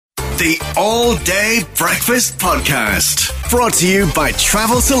The All Day Breakfast Podcast. Brought to you by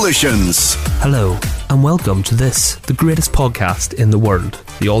Travel Solutions. Hello and welcome to this, the greatest podcast in the world,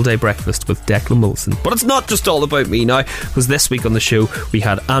 the All Day Breakfast with Declan Wilson. But it's not just all about me now, because this week on the show we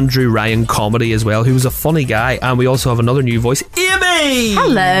had Andrew Ryan Comedy as well, who was a funny guy, and we also have another new voice, Amy!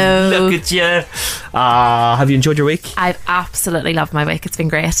 Hello! Look at you. Have you enjoyed your week? I've absolutely loved my week. It's been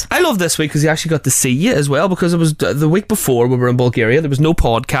great. I love this week because you actually got to see you as well, because it was the week before we were in Bulgaria. There was no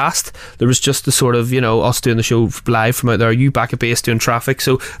podcast. There was just the sort of, us doing the show live from out there, you back at base doing traffic.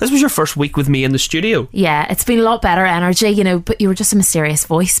 So this was your first week with me in the studio. Yeah, it's been a lot better energy, but you were just a mysterious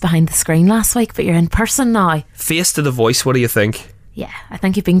voice behind the screen last week, but you're in person now. Face to the voice, what do you think? Yeah, I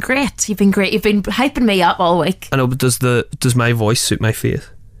think you've been great. You've been great. You've been hyping me up all week. I know, but does my voice suit my face?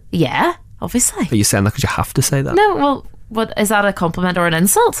 Yeah, obviously. Are you saying that because you have to say that? No, well, what is that, a compliment or an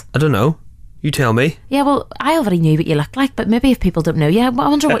insult? I don't know. You tell me. Yeah, well, I already knew what you looked like, but maybe if people don't know you, I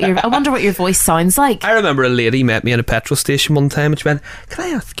wonder what your voice sounds like. I remember a lady met me in a petrol station one time and she went, "Can I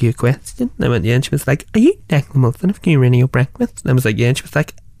ask you a question?" And I went, "Yeah." And she was like, "Are you Declan Wilson of New Radio Breakfast?" And I was like, "Yeah." And she was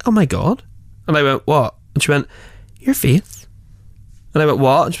like, "Oh my God." And I went, "What?" And she went, "Your face." And I went,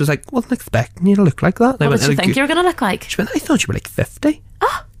 "What?" And she was like, "Wasn't expecting you to look like that." And What did you think you were going to look like? She went, "I thought you were like 50.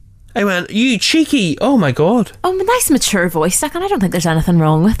 Oh. I went, "You cheeky." Oh my God. Oh, nice mature voice, Declan. I don't think there's anything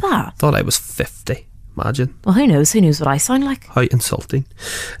wrong with that. Thought I was 50. Imagine. Well, who knows? Who knows what I sound like? How insulting.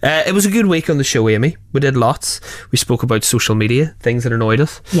 It was a good week on the show, Amy. We did lots. We spoke about social media, things that annoyed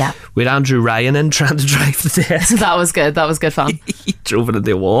us. Yeah. We had Andrew Ryan in trying to drive the desk. That was good. That was good fun. He drove it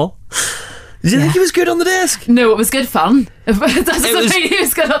into a wall. Did you think he was good on the desk? No, it was good fun. It doesn't mean he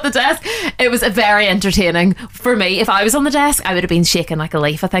was good on the desk. It was very entertaining for me. If I was on the desk, I would have been shaking like a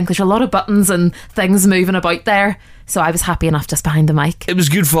leaf. I think there's a lot of buttons and things moving about there, so I was happy enough just behind the mic. It was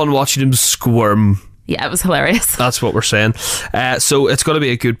good fun watching him squirm. Yeah, it was hilarious. That's what we're saying. So it's going to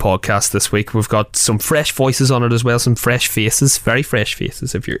be a good podcast this week. We've got some fresh voices on it as well, some fresh faces, very fresh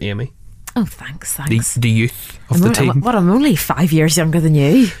faces if you're Amy. Oh, thanks. The youth of the team. I'm only 5 years younger than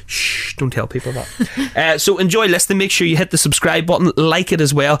you. Shh, don't tell people that. So enjoy listening. Make sure you hit the subscribe button, like it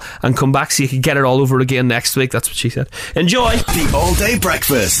as well, and come back so you can get it all over again next week. That's what she said. Enjoy. The All Day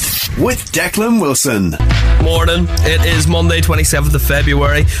Breakfast with Declan Wilson. Morning. It is Monday, 27th of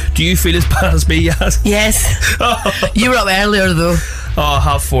February. Do you feel as bad as me, Yaz? Yes. You were up earlier though.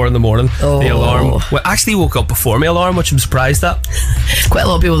 4:30 in the morning. The alarm. Well, actually woke up before my alarm, which I'm surprised at. Quite a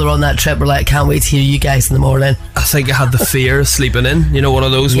lot of people that were on that trip were like, "Can't wait to hear you guys in the morning." I think I had the fear of sleeping in, one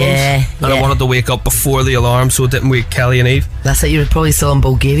of those ones. And I wanted to wake up before the alarm so it didn't wake Kelly and Eve. That's it, you were probably still in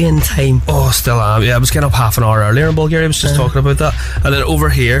Bulgarian time. Oh, still am. Yeah, I was getting up half an hour earlier in Bulgaria. I was just talking about that. And then over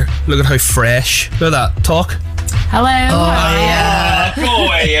here, look at how fresh. Look at that. Talk. Hello. Yeah. Go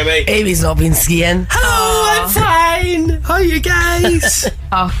away, Amy. Amy's not been skiing. Hello, I'm fine. How are you guys?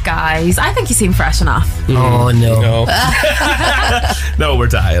 Oh, guys, I think you seem fresh enough. Oh, no. No, we're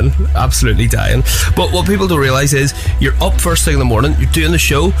dying. Absolutely dying. But what people don't realise is you're up first thing in the morning, you're doing the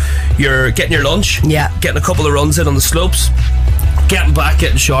show, you're getting your lunch, getting a couple of runs in on the slopes, getting back,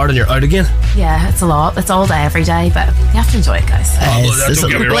 getting showered, and you're out again. Yeah, it's a lot. It's all day, every day, but you have to enjoy it, guys. Don't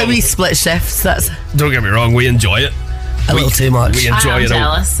get me wrong. Like we split shifts. Don't get me wrong, we enjoy it. A little too much. We enjoy I'm it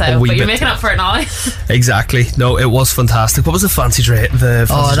jealous, but you're making up for it now. Exactly. No, it was fantastic. What was the fancy dress?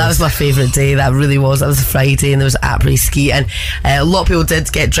 That was my favourite day. That really was. That was a Friday, and there was après ski, and a lot of people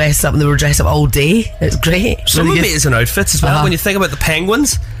did get dressed up, and they were dressed up all day. It's great. Some really amazing outfits as well. When you think about the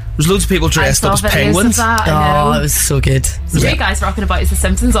penguins, there's loads of people dressed up as penguins. It was so good. You guys rocking about as the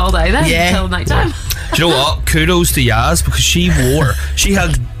Simpsons all day then until night time. Do you know what? Kudos to Yaz, because she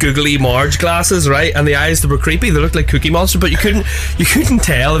had googly Marge glasses, right? And the eyes that were creepy, they looked like Cookie Monster, but you couldn't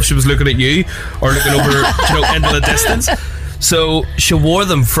tell if she was looking at you or looking over into the distance. So she wore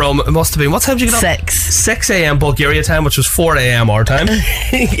them from, it must have been, what time did you get up? 6 a.m. Bulgaria time, which was 4 a.m. our time.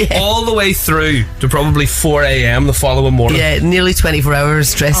 All the way through to probably 4 a.m. the following morning. Yeah, nearly 24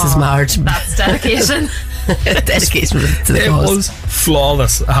 hours dressed as Marge. That's dedication. Dedication to the cause. It was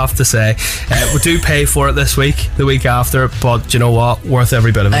flawless, I have to say. We do pay for it this week, the week after, but do you know what? Worth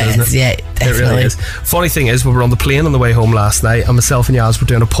every bit of it, isn't it? Yeah, definitely. It really is. Funny thing is, we were on the plane on the way home last night, and myself and Yaz were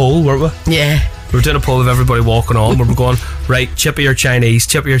doing a poll, weren't we? Yeah. We were doing a poll of everybody walking on. We were going, right, chippy or Chinese,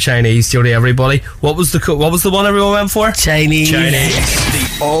 Jody, everybody. What was the one everyone went for? Chinese.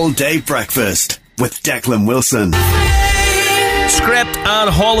 The All Day Breakfast with Declan Wilson. Script and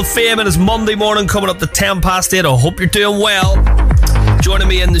Hall of Fame. It is Monday morning, coming up to 8:10. I hope you're doing well. Joining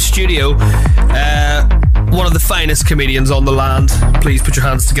me in the studio, one of the finest comedians on the land. Please put your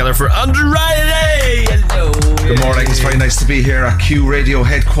hands together for Andrew Ryan. Hey, hello. Good morning. It's very nice to be here at Q Radio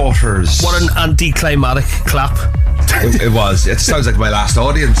headquarters. What an anticlimactic clap It was. It sounds like my last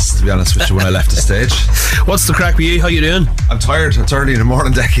audience, to be honest with you, when I left the stage. What's the crack with you? How you doing? I'm tired. It's early in the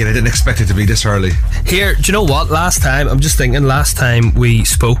morning, Decky, and I didn't expect it to be this early. Here, do you know what? Last time we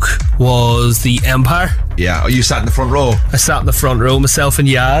spoke was the Empire. Yeah, you sat in the front row. I sat in the front row, myself and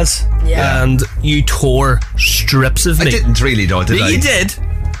Yaz. Yeah. And you tore strips of me. I didn't really, though, did I? You did.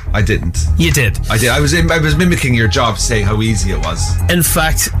 I didn't. You did. I did. I was mimicking your job, saying how easy it was. In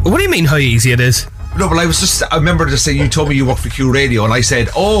fact, what do you mean how easy it is? No, but I remember just saying, you told me you work for Q Radio, and I said,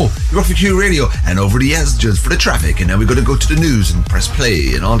 oh, you work for Q Radio, and over the edge for the traffic, and then we're going to go to the news and press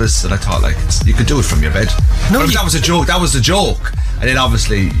play and all this, and I thought, like, you could do it from your bed. No, but that was a joke. That was a joke. And then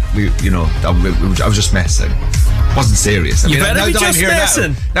obviously, I was just messing. It wasn't serious. You better be just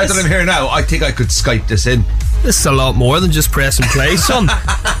messing. Now that I'm here now, I think I could Skype this in. This is a lot more than just press and play, son.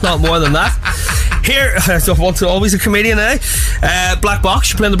 Not more than that. Here, I want to always a comedian, eh? Black Box,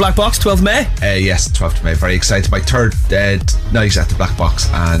 you're playing the Black Box, 12th May? Yes, 12th of May. Very excited. My third night at the Black Box,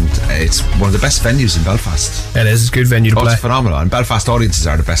 and it's one of the best venues in Belfast. It is, it's a good venue to play. It's phenomenal, and Belfast audiences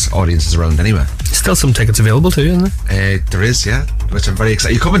are the best audiences around anyway. Still some tickets available too, isn't there? There is, yeah, which I'm very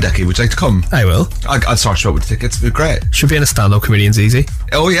excited. You coming, Decky? Would you like to come? I will. I'll sort you out with the tickets. It'll be great. Should be in a stand-up comedian's easy.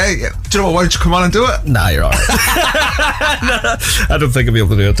 Oh yeah. Do you know what? Why don't you come on and do it? Nah, you're alright. I don't think I'll be able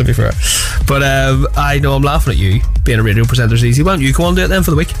to do it, to be fair. But I know I'm laughing at you. Being a radio presenter's easy. Why don't you come on and do it then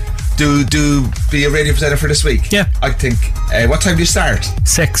for the week? Do be a radio presenter for this week? Yeah. I think. What time do you start?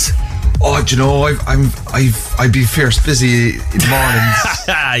 6. Oh, do you know, I'd be fierce busy in the mornings.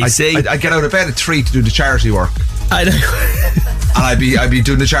 I see. I get out of bed at 3 to do the charity work. I know. And I'd be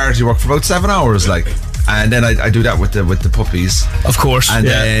doing the charity work for about 7 hours, like. And then I do that with the puppies, of course. And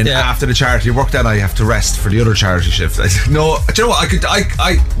then after the charity work, then I have to rest for the other charity shift. No, do you know what?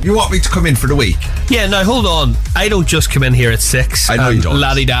 You want me to come in for the week? Yeah. Now hold on. I don't just come in here at 6. I know you don't.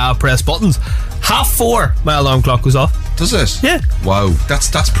 Laddie da, press buttons. 4:30, my alarm clock goes off. Does it? Yeah. Wow,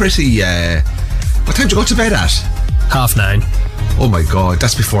 that's pretty. What time do you go to bed at? 9:30. Oh my god,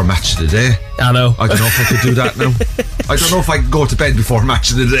 that's before match of the day. I know. I don't know if I could do that now. I don't know if I can go to bed before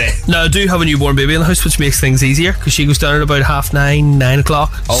match of the day. Now I do have a newborn baby in the house, which makes things easier because she goes down at about 9:30, 9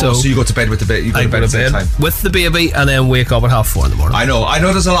 o'clock. Oh, so you go to bed with the baby? You go to bed at the same time with the baby, and then wake up at 4:30 in the morning. I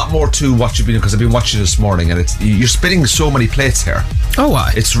know. There's a lot more to what you've been doing because I've been watching this morning, and you're spinning so many plates here. Oh,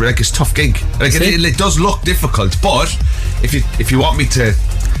 why? It's like it's a tough gig. Like it does look difficult, but if you want me to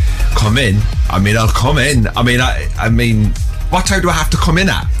come in, I mean, I'll come in. I mean. What time do I have to come in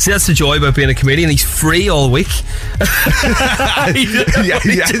at? See, that's the joy about being a comedian. He's free all week. yeah.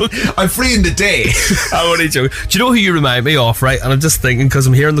 I'm free in the day. I'm only joking. Do you know who you remind me of, right? And I'm just thinking because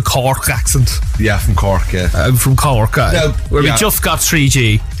I'm hearing the Cork accent. Yeah, from Cork, yeah. I'm from Cork, where we just got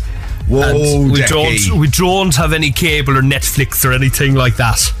 3G. Whoa, we don't have any cable or Netflix or anything like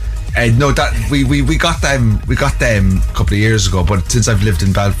that. No, that we got them. We got them a couple of years ago. But since I've lived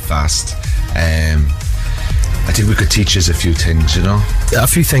in Belfast, I think we could teach us a few things, you know. A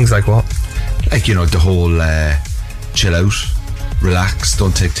few things like what? Like, you know, the whole chill out, relax,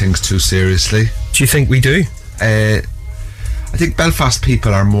 don't take things too seriously. Do you think we do? I think Belfast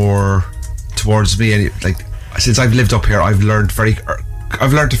people are more towards me, and like since I've lived up here, I've learned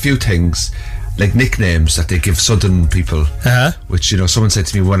a few things, like nicknames that they give Southern people. Which, you know, someone said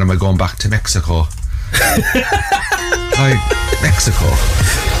to me, when am I going back to Mexico? Mexico?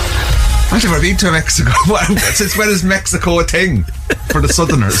 I've never been to Mexico. Since when is Mexico a thing for the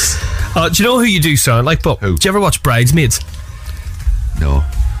Southerners? Do you know who you do sound like, Bob? Who? Do you ever watch Bridesmaids? No.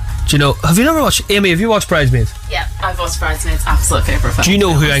 Do you know? Have you never watched? Amy, have you watched Bridesmaids? Yeah, I've watched Bridesmaids. Absolute favourite film. Do you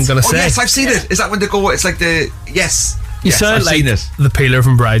know who I'm going to say? Yes, I've seen it. Is that when they go? It's like the You sound I've like seen it. the peeler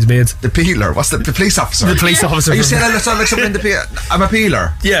from Bridesmaids. The peeler? What's the police officer? The police officer. Are you saying I sound like something in the peeler? I'm a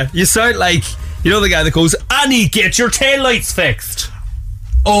peeler. Yeah, you sound like, you know, the guy that goes, Annie, get your taillights fixed.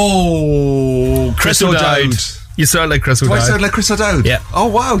 Oh, Chris O'Dowd. You sound like Chris O'Dowd. Do I sound like Chris O'Dowd? Yeah. Oh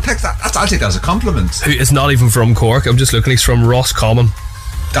wow, thanks. I'll take that as a compliment. Who is not even from Cork. I'm just looking. He's from Roscommon.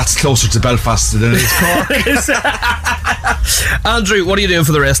 That's closer to Belfast than it is Cork. Andrew, what are you doing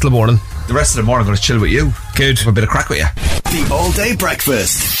for the rest of the morning? The rest of the morning I'm going to chill with you. Good. Have a bit of crack with you. The All Day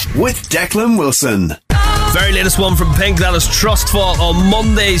Breakfast with Declan Wilson. Very latest one from Pink. That is Trustfall on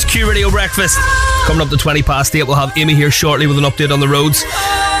Monday's Q Radio Breakfast. Coming up to 8:20. We'll have Amy here shortly with an update on the roads.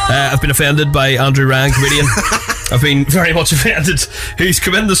 I've been offended by Andrew Ryan, comedian. I've been very much offended. He's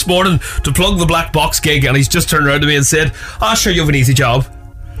come in this morning to plug the Black Box gig, and he's just turned around to me and said, sure, you have an easy job.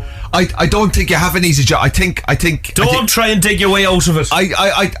 I don't think you have an easy job. I think. Don't try and dig your way out of it.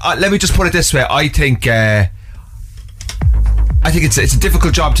 I let me just put it this way. I think it's a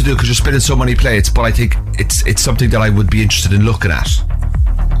difficult job to do because you're spinning so many plates. But I think it's something that I would be interested in looking at.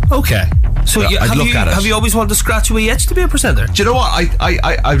 Okay. So have you always wanted to scratch a wee itch to be a presenter? Do you know what? I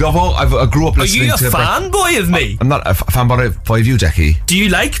grew up listening to... Are you a fanboy of me? I'm not a fanboy of you, Decky. Do you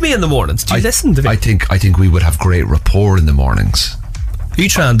like me in the mornings? Do you listen to me? I think we would have great rapport in the mornings. Are you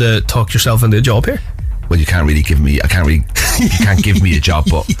trying to talk yourself into a job here? Well, you can't really give me... you can't give me a job,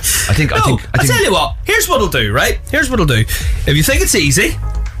 but I think... I'll tell you what. Here's what I'll do, right? Here's what I'll do. If you think it's easy,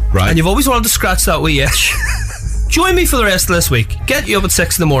 right, and you've always wanted to scratch that wee itch... Join me for the rest of this week. Get you up at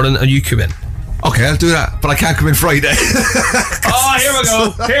 6 in the morning and you come in. Okay, I'll do that, but I can't come in Friday. Oh, here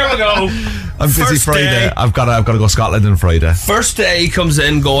we go. I'm busy First Friday. day. I've got to go Scotland on Friday. First day he comes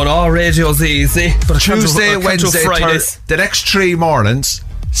in going, radio's easy. But Tuesday, Wednesday, Thursday. The next 3 mornings,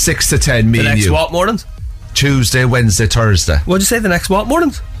 6 to 10, me and you. The next what mornings? Tuesday, Wednesday, Thursday. What'd you say, the next what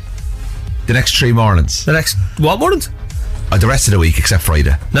mornings? The next 3 mornings. The next what mornings? The rest of the week, except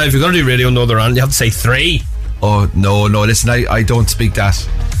Friday. Now, if you're going to do Radio Northern Ireland, you have to say 3. Oh, no, listen, I don't speak that.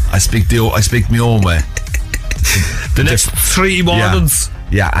 I speak my own way. The next 3 mornings.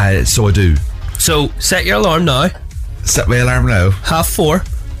 Yeah, so I do. So, set your alarm now. Set my alarm now. 4:30.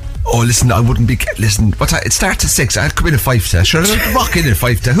 Oh, listen, I wouldn't be... Listen, it starts at 6. I'd come in at 5 to. Sure, I'd rock in at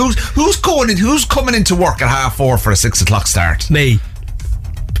 5 to. Who's coming into work at 4:30 for a 6 o'clock start? Me.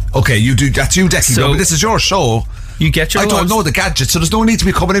 Okay, you do. That's you, Decky. So, this is your show. You get your alarms. I don't know the gadgets, so there's no need to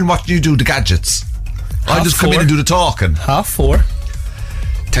be coming in watching you do the gadgets. I'll just come in and do the talking. 4:30.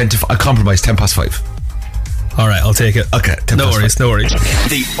 10 to... I compromise, 10 past 5. Alright, I'll take it. Okay, 10 no past worries, 5. No worries.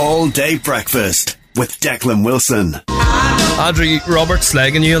 The all-day breakfast with Declan Wilson. Andrew Roberts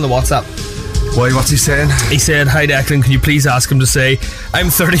slagging you on the WhatsApp. Why, what's he saying? He said, "Hi Declan, can you please ask him to say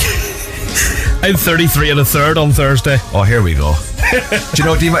I'm 33 and a third on Thursday." Oh, here we go. Do you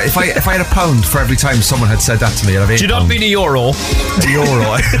know, if I had £1 for every time someone had said that to me, I'd have £8. Do you not mean a euro?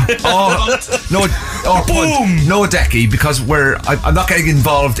 Euro. Boom. No, Decky, because I'm not getting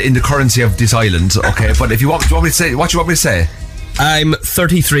involved in the currency of this island. Okay, but if you want me to say, what do you want me to say? I'm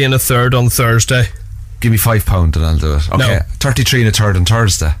 33 and a third on Thursday. Give me £5 and I'll do it. Okay, no. 33 and a third on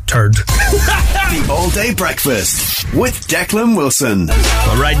Thursday. The all-day breakfast with Declan Wilson.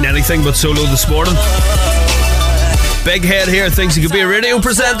 I'm riding anything but solo this morning. Big head here thinks he could be a radio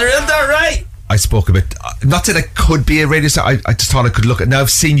presenter, isn't that right? I spoke a bit. Not that I could be a radio star. I just thought I could look at. Now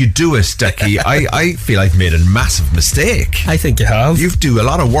I've seen you do it, Decky. I feel I've made a massive mistake. I think you have. You do a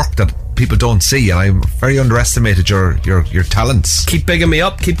lot of work that people don't see, and I very underestimated your talents. Keep bigging me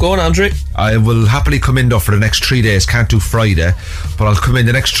up. Keep going, Andrew. I will happily come in though for the next 3 days. Can't do Friday, but I'll come in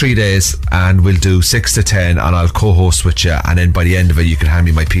the next 3 days and we'll do 6 to 10, and I'll co-host with you. And then by the end of it, you can hand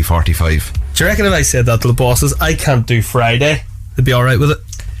me my P45. Do you reckon if I said that to the bosses, I can't do Friday, they'd be all right with it?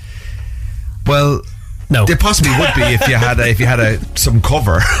 Well, no, they possibly would be if you had some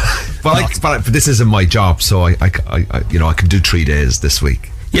cover. but this isn't my job, so I can do 3 days this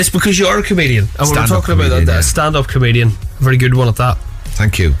week. Yes, because you're a comedian, and we were talking about that. Stand-up comedian, a very good one at that.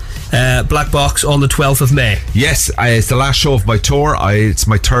 Thank you. Black Box on the 12th of May. Yes, it's the last show of my tour. It's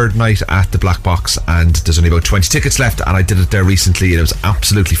my 3rd night at the Black Box, and there's only about 20 tickets left, and I did it there recently, and it was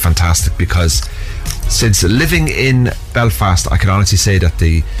absolutely fantastic because since living in Belfast, I can honestly say that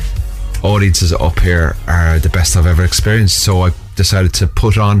the audiences up here are the best I've ever experienced. So I decided to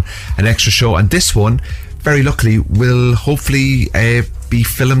put on an extra show, and this one, very luckily, will hopefully be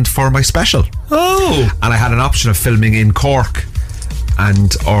filmed for my special. Oh! And I had an option of filming in Cork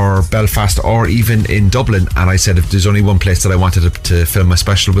or Belfast or even in Dublin, and I said if there's only one place that I wanted to film my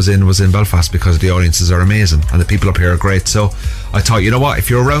special was in Belfast, because the audiences are amazing and the people up here are great. So I thought, you know what, if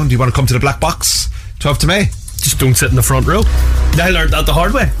you're around, you want to come to the Black Box 12th of May, just don't sit in the front row. I learned that the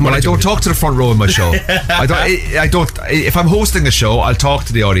hard way. Well, I don't talk to the front row in my show. I don't. If I'm hosting a show, I'll talk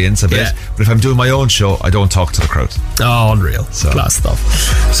to the audience a bit. Yeah. But if I'm doing my own show, I don't talk to the crowd. Oh, unreal. Class stuff.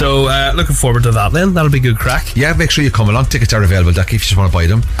 So, looking forward to that then. That'll be good crack. Yeah, make sure you come along. Tickets are available, Ducky, if you just want to buy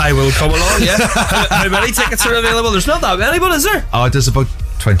them. I will come along, yeah. How many tickets are available? There's not that many, but is there? Oh, there's about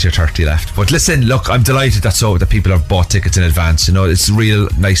 20 or 30 left. But listen, look, I'm delighted that people have bought tickets in advance. You know, it's real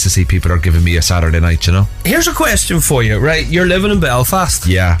nice to see people are giving me a Saturday night, you know. Here's a question for you, right? You're living in Belfast.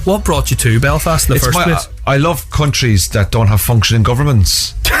 Yeah. What brought you to Belfast in the first place? I love countries that don't have functioning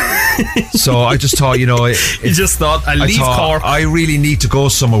governments. So I just thought, you know, you just thought, I leave Cork. I really need to go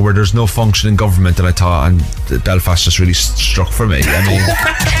somewhere where there's no functioning government, and I thought, and Belfast just really struck for me. I mean,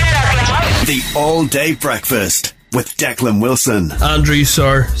 the all-day breakfast with Declan Wilson. Andrew,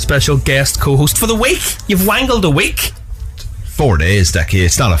 sir, special guest co-host for the week. You've wangled a week. 4 days, Decky.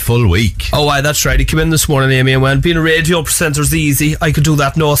 It's not a full week. Oh, aye, that's right. He came in this morning, Amy, and went, being a radio presenter's easy. I could do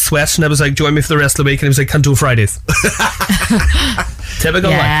that, no sweat. And I was like, join me for the rest of the week. And he was like, can't do Fridays. Typical.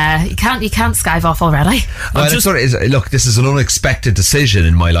 Yeah, you can't skive off already. Well, look, this is an unexpected decision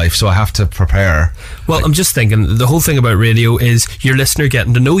in my life, so I have to prepare. Well, I'm just thinking, the whole thing about radio is your listener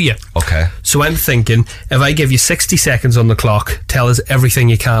getting to know you. Okay. So I'm thinking, if I give you 60 seconds on the clock, tell us everything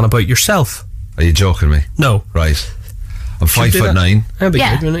you can about yourself. Are you joking me? No. Right. I'm 5'9". That'd be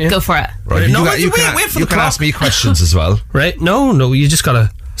Yeah, good, wouldn't it? go for it. Right. No, you can, wait for you the can clock. ask me questions as well. Right? No, you just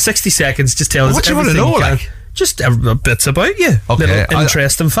gotta 60 seconds. Just tell us What do you everything wanna know, you can. like? Just bits about you. Okay, Little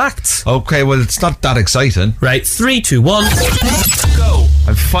interesting facts. Okay, well, it's not that exciting. Right, 3, 2, 1, go.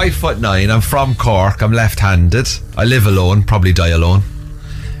 I'm 5'9". I'm from Cork. I'm left-handed. I live alone. Probably die alone.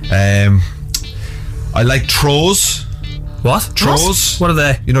 I like throws. What? Throws. What are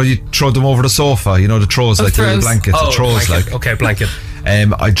they? You know, you throw them over the sofa. You know the throws, like the little throws. blankets. The throws, blanket. like. Okay, blanket.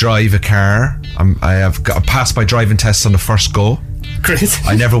 I drive a car. I passed my driving tests on the first go. Great.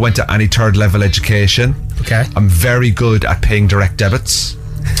 I never went to any third level education. Okay. I'm very good at paying direct debits.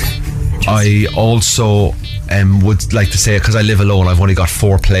 I also would like to say, because I live alone, I've only got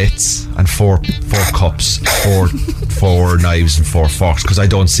 4 plates and four cups, four knives and 4 forks, because I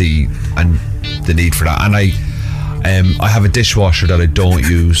don't see the need for that. And I have a dishwasher that I don't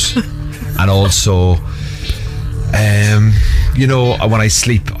use. And also, you know, when I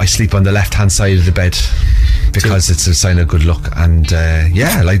sleep on the left hand side of the bed, because it's a sign of good luck. And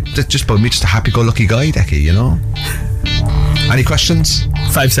yeah, like, just about me, just a happy-go-lucky guy, Decky, you know. Any questions?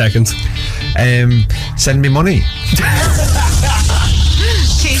 5 seconds. Send me money.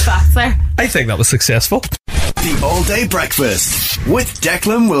 Key facts there. I think that was successful. The All Day Breakfast with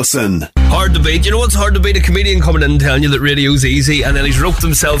Declan Wilson. Hard to beat. You know what's hard to beat? A comedian coming in and telling you that radio's easy, and then he's roped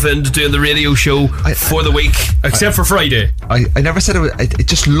himself into doing the radio show for the week, except for Friday. I never said it was. It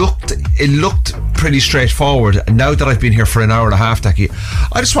just looked pretty straightforward. And now that I've been here for an hour and a half, Decky,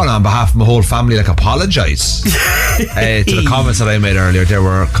 I just want to, on behalf of my whole family, like, apologise to the comments that I made earlier. They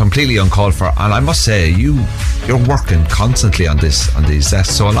were completely uncalled for, and I must say, you're working constantly on these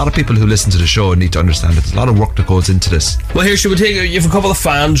tests. So a lot of people who listen to the show need to understand that there's a lot of work that goes into this. Well, here, should we take? You have a couple of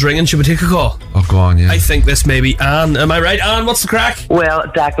fans ringing. Should we take a call? Oh, go on, yeah. I think this may be Anne. Am I right, Anne? What's the crack? Well,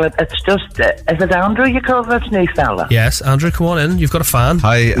 Declan, it's just, is it Andrew you call this new fella? Yes, Andrew, come on in. You've got a fan.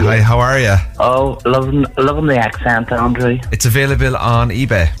 Hi, how are you? Oh, loving the accent, Andrew. It's available on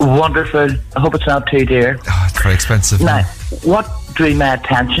eBay. Wonderful. I hope it's not too dear. Oh, it's very expensive. Now, what drew my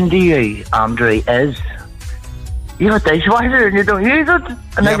attention to you, Andrew, is you have a dishwasher and you don't use it,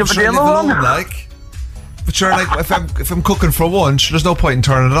 and I I'm give sure a I live deal alone, one. like. But sure, like, if I'm cooking for one, there's no point in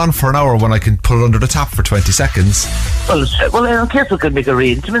turning it on for an hour when I can put it under the tap for 20 seconds. Well, in case we could make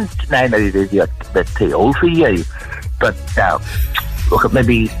arrangements, now it is a bit too old for you, but look,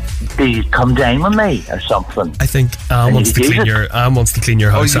 maybe do you come down with me or something? I think Anne wants to clean your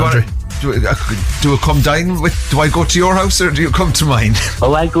house, Andrew. Do I come down with? Do I go to your house or do you come to mine?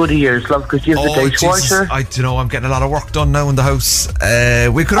 Oh, I go to yours, love, because you have the dishwasher. I don't know. I'm getting a lot of work done now in the house.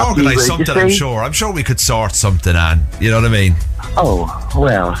 We could organise something. I'm sure we could sort something, Anne. You know what I mean? Oh,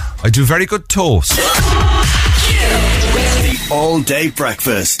 well. I do very good toast. The All Day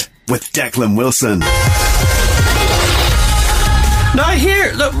Breakfast with Declan Wilson. Now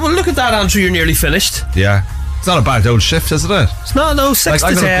here, look at that, Andrew. You're nearly finished. Yeah. It's not a bad old shift, isn't it? It's not, no. 6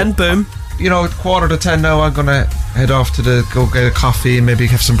 to 10, boom. You know, 9:45 now, I'm going to head off to go get a coffee and maybe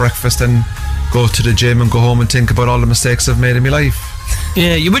have some breakfast and go to the gym and go home and think about all the mistakes I've made in my life.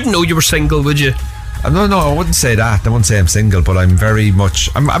 Yeah, you wouldn't know you were single, would you? No, I wouldn't say that. I wouldn't say I'm single, but I'm very much.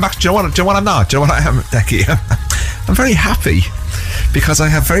 I'm actually. Do you know what I'm not? Do you know what I am, Decky? I'm very happy because I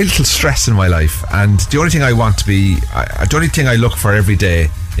have very little stress in my life, and the only thing I want to be, the only thing I look for every day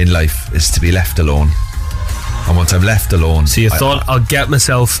in life is to be left alone. And once I'm left alone, so you thought I'll get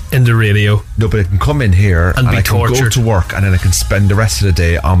myself into radio. No, but I can come in here and be I can tortured. go to work, and then I can spend the rest of the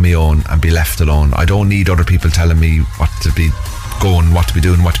day on my own and be left alone. I don't need other people telling me what to be going, what to be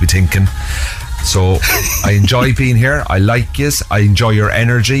doing, what to be thinking. So I enjoy being here. I like yous. I enjoy your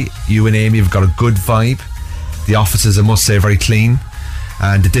energy. You and Amy have got a good vibe. The office is, I must say, very clean,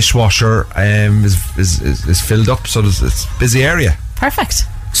 and the dishwasher is filled up, so it's a busy area. Perfect.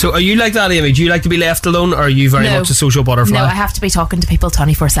 So are you like that, Amy? Do you like to be left alone, or are you very much a social butterfly? No, I have to be talking to people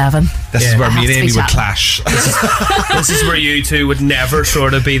 24/7. This is where I me and have to be Amy would chatting. clash. This is where you two would never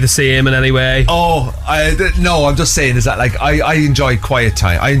sort of be the same in any way. No, I'm just saying is that, like, I enjoy quiet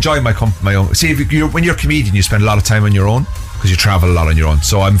time. I enjoy my own. See, when you're a comedian, you spend a lot of time on your own because you travel a lot on your own.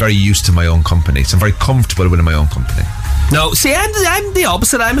 So I'm very used to my own company. So I'm very comfortable within my own company. No, see, I'm the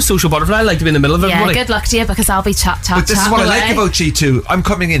opposite. I'm a social butterfly. I like to be in the middle of everybody. Yeah, good luck to you, because I'll be chat. But this is what I like about G2. I'm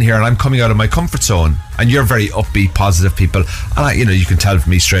coming in here and I'm coming out of my comfort zone, and you're very upbeat, positive people, and you can tell from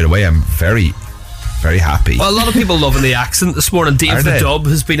me straight away I'm very, very happy. Well, a lot of people loving the accent this morning. Dave the Dub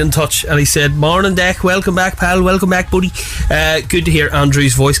has been in touch, and he said, "Morning, Deck. Welcome back, pal. Welcome back, buddy. Good to hear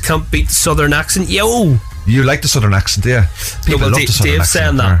Andrew's voice. Can't beat the southern accent. Yo." You like the southern accent, yeah? People love the southern Dave's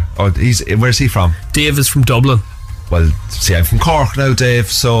saying that. Oh, where's he from? Dave is from Dublin. Well, see, I'm from Cork now, Dave,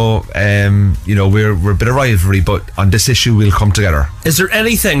 so we're a bit of rivalry, but on this issue we'll come together. Is there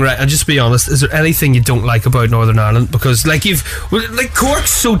anything, right, and just be honest, is there anything you don't like about Northern Ireland? Because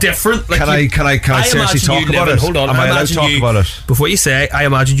Cork's so different. Like, can I seriously talk about it? Hold on, am I allowed to talk about it? Before you say, I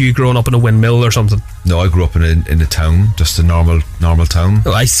imagine you growing up in a windmill or something. No, I grew up in a town, just a normal town.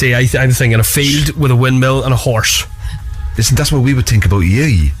 Oh, I see. I'm thinking a field with a windmill and a horse. Listen, that's what we would think about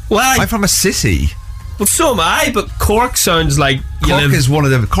you. Well, I'm from a city. Well, so am I, but Cork sounds like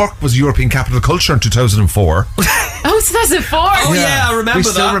Cork was European Capital of Culture in 2004. Oh, 2004. Oh yeah, I remember that. We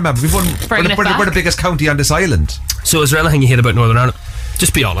still remember. We're the biggest county on this island. So is there anything you hate about Northern Ireland?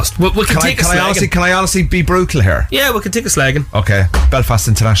 Just be honest. We can take a slagging. Can I honestly be brutal here? Yeah, we can take a slagging. Okay. Belfast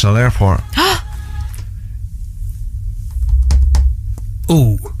International Airport.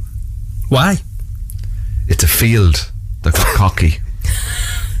 Oh. Why? It's a field that got cocky.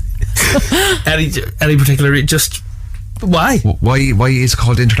 Any particular just why is it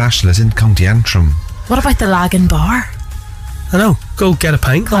called international? It's in County Antrim. What about the Lagan Bar? I know, go get a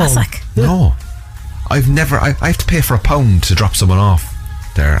pint. Classic. No, I have to pay for £1 to drop someone off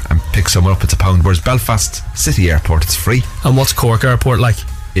there and pick someone up. It's £1, whereas Belfast City Airport, it's free. And what's Cork Airport like?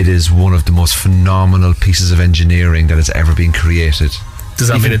 It is one of the most phenomenal pieces of engineering that has ever been created. Does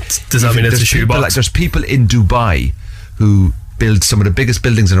that mean it's a shoebox? There's people in Dubai who build some of the biggest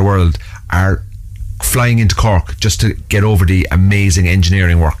buildings in the world are flying into Cork just to get over the amazing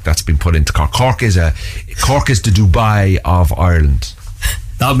engineering work that's been put into Cork. Cork is the Dubai of Ireland.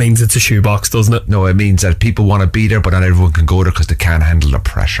 That means it's a shoebox, doesn't it? No, it means that people want to be there, but not everyone can go there because they can't handle the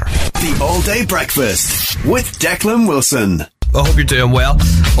pressure. The All Day Breakfast with Declan Wilson. I hope you're doing well.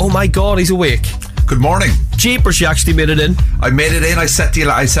 Oh my God, he's awake. Good morning. Jeepers, you actually made it in. I made it in. I set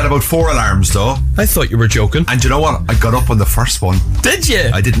about 4 alarms though. I thought you were joking. And you know what? I got up on the first one. Did you?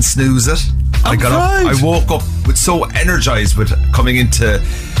 I didn't snooze it. I got up. I woke up so energised with coming into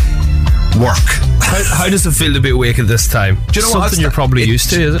work. How does it feel to be awake at this time? Do you know something you're probably used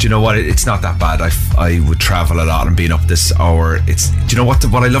to, is it? Do you know what? It's not that bad. I would travel a lot, and being up this hour, do you know what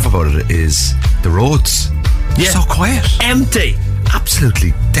I love about it is the roads. Yeah. So quiet. Empty.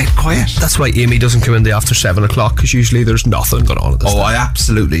 Absolutely dead quiet. That's why Amy doesn't come in after 7 o'clock, because usually there's nothing going on at this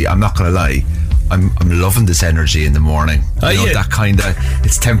time. I'm not going to lie, I'm loving this energy in the morning. That kind of,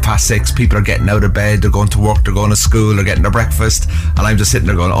 it's 6:10, people are getting out of bed, they're going to work, they're going to school, they're getting their breakfast, and I'm just sitting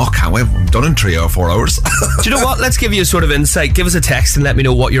there going, can't wait, I'm done in 3 or 4 hours. Do you know what, let's give you a sort of insight. Give us a text and let me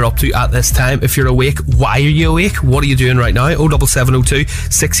know what you're up to at this time. If you're awake, why are you awake? What are you doing right now? 07702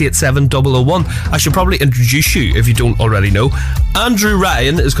 687 001. I should probably introduce you if you don't already know. Andrew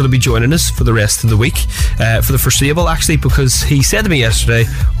Ryan is going to be joining us for the rest of the week, for the foreseeable actually, because he said to me yesterday,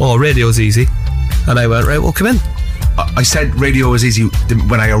 radio's easy. And I went, right, well, come in. I said radio was easy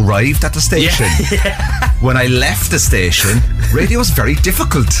when I arrived at the station. Yeah. When I left the station, radio was very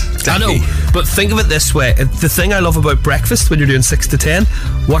difficult. I know, but think of it this way. The thing I love about breakfast when you're doing 6 to 10,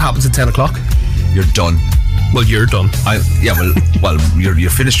 what happens at 10 o'clock? You're done. Well, you're done. You're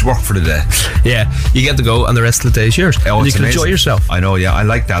finished work for the day. Yeah, you get to go, and the rest of the day is yours. And you can enjoy yourself. I know, yeah, I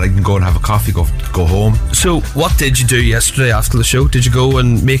like that. I can go and have a coffee, go home. So, what did you do yesterday after the show? Did you go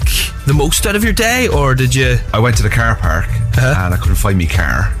and make the most out of your day, or did you? I went to the car park, and I couldn't find my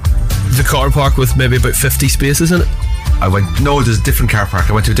car. The car park with maybe about 50 spaces in it? There's a different car park.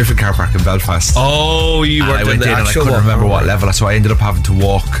 I went to a different car park in Belfast. Oh, you weren't in the actual one. I couldn't remember what level, so I ended up having to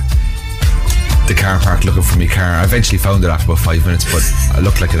walk the car park looking for my car. I eventually found it after about 5 minutes, but I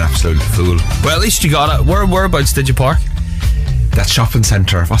looked like an absolute fool. Well, at least you got it. Whereabouts did you park? That shopping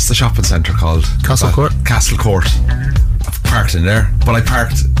centre. What's the shopping centre called? Castle Court. Castle Court. I parked in there, but I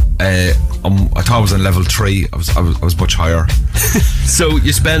parked. I thought I was on level 3. I was much higher. So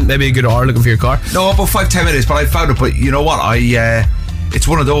you spent maybe a good hour looking for your car? No, about 5-10 minutes. But I found it. But you know what? It's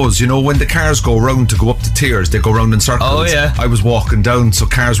one of those, when the cars go round to go up the tiers, they go round in circles. Oh, yeah. I was walking down, so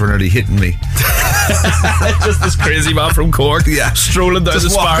cars were nearly hitting me. Just this crazy man from Cork, strolling down the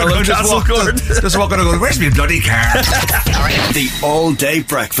spiral of Castle Court. Just walking around, where's my bloody car? The All Day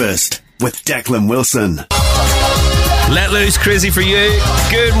Breakfast with Declan Wilson. Let loose, crazy for you.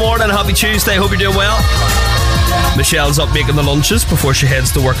 Good morning, happy Tuesday, hope you're doing well. Michelle's up making the lunches before she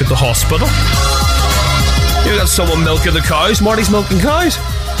heads to work at the hospital. We got someone milking the cows. Marty's milking cows.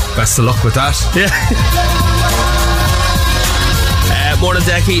 Best of luck with that. Yeah. Morning,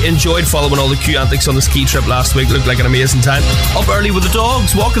 Decky. Enjoyed following all the cute antics on the ski trip last week. Looked like an amazing time. Up early with the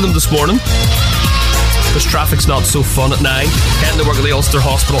dogs, walking them this morning. Because traffic's not so fun at 9. Heading to work at the Ulster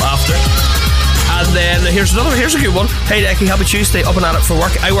Hospital after. And then here's a good one. Hey Decky, happy Tuesday. Up and at it for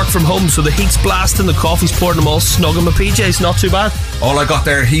work. I work from home, so the heat's blasting, the coffee's pouring, I'm all snug in my PJs. Not too bad. All I got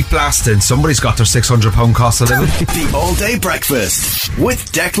there, heat blasting. Somebody's got their £600 cost of living. The All Day Breakfast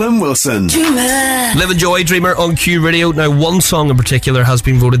with Declan Wilson. Live and Joy, Dreamer on Q Radio. Now, one song in particular has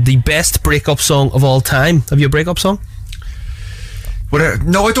been voted the best breakup song of all time. Have you a breakup song?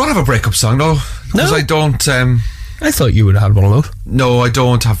 No, I don't have a breakup song, no. Because I don't... I thought you would have had one of those. No, I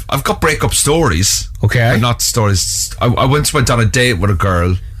don't have... I've got breakup stories. Okay. But not stories. I once went on a date with a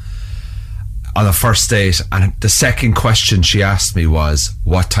girl on the first date, and the second question she asked me was,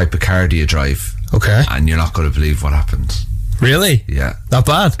 what type of car do you drive? Okay. And you're not going to believe what happened. Really? Yeah. Not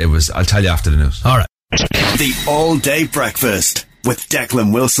bad? It was... I'll tell you after the news. All right. The All Day Breakfast with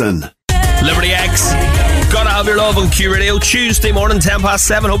Declan Wilson. Liberty X. Gotta have your love on Q Radio. Tuesday morning,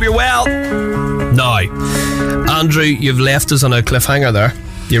 7:10. Hope you're well. Now, Andrew, you've left us on a cliffhanger there.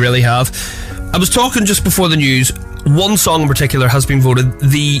 You really have. I was talking just before the news. One song in particular has been voted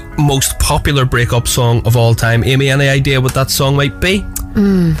the most popular breakup song of all time. Amy, any idea what that song might be?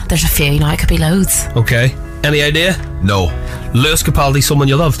 There's a few now. It could be loads. Okay. Any idea? No. Lewis Capaldi, Someone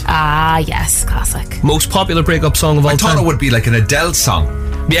You Loved. Ah, yes. Classic. Most popular breakup song of all I time. thought it would be like an Adele song.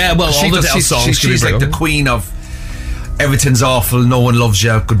 Yeah, well, all the Adele songs. She's like the queen of everything's awful, no one loves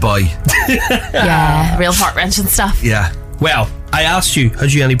you, goodbye. Yeah, real heart-wrenching stuff. Yeah. Well, I asked you,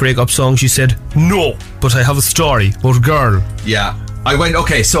 had you any breakup songs? You said, no, but I have a story about a girl. Yeah.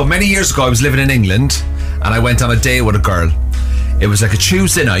 Okay, so many years ago I was living in England and I went on a date with a girl. It was like a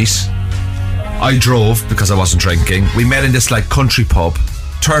Tuesday night. I drove because I wasn't drinking. We met in this like country pub,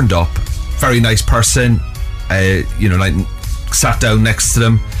 turned up, very nice person, sat down next to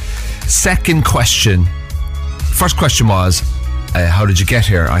them. First question was, how did you get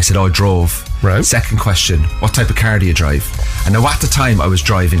here? I said, I drove. Right. Second question, what type of car do you drive? And now at the time I was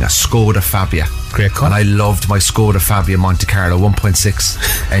driving a Skoda Fabia. Great car. And I loved my Skoda Fabia Monte Carlo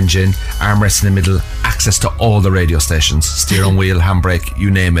 1.6 engine, armrest in the middle, access to all the radio stations, steering wheel, handbrake, you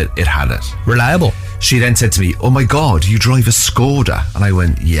name it, it had it. Reliable. She then said to me, oh my God, you drive a Skoda? And I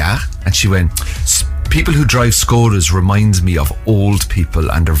went, yeah. And she went, people who drive Skodas reminds me of old people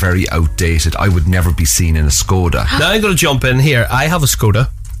and they're very outdated. I would never be seen in a Skoda. Now I'm going to jump in here. I have a Skoda.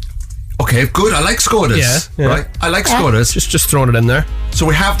 Okay, good. I like Skodas. Yeah. Right? I like Skodas. Just throwing it in there. So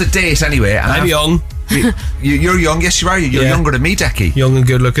we have the date anyway. And I'm young. You're young. Yes, you are. You're younger than me, Decky. Young and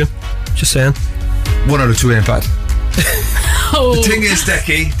good looking. Just saying. 1 out of 2 ain't bad. The thing is,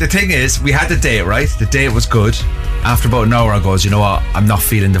 Decky, we had the date, right? The date was good. After about an hour, I goes, you know what? I'm not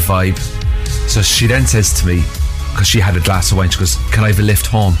feeling the vibe. So she then says to me, because she had a glass of wine, she goes, can I have a lift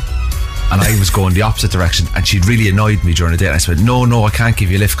home? And I was going the opposite direction, and she'd really annoyed me during the day. And I said, no, I can't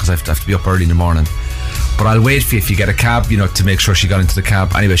give you a lift because I have to be up early in the morning. But I'll wait for you if you get a cab, to make sure she got into the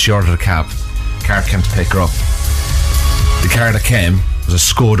cab. Anyway, she ordered a cab. Car came to pick her up. The car that came was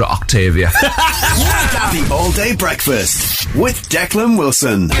a Skoda Octavia. The All Day Breakfast with Declan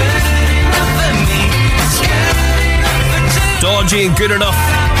Wilson. Dodgy and good enough.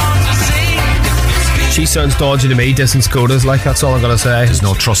 She sounds dodgy to me, dissing Skodas, that's all I'm going to say. There's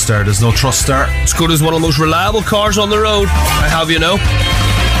no trust there. Skoda's one of the most reliable cars on the road, I have you know.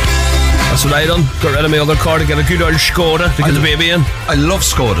 That's what I done. Got rid of my other car to get a good old Skoda to get the baby in. I love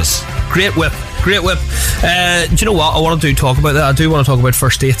Skodas. Great whip. Do you know what? I want to talk about that. I do want to talk about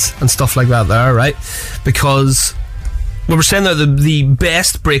first dates and stuff like that there, right? Because we were saying that the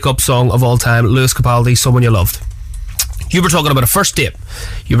best breakup song of all time, Lewis Capaldi, Someone You Loved. You were talking about a first date.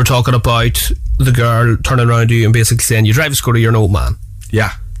 You were talking about the girl turning around to you and basically saying, you drive a Skoda, you're an old man.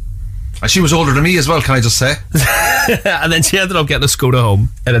 Yeah. And she was older than me as well, can I just say? And then she ended up getting a Skoda home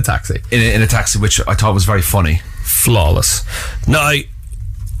in a taxi. In a taxi, which I thought was very funny. Flawless. Now,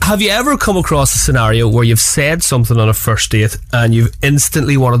 have you ever come across a scenario where you've said something on a first date and you've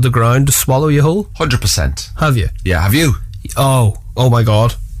instantly wanted the ground to swallow you whole? 100%. Have you? Yeah, have you? Oh my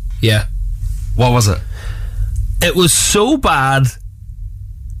God. Yeah. What was it? It was so bad.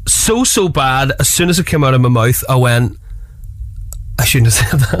 So bad. As soon as it came out of my mouth, I went, I shouldn't have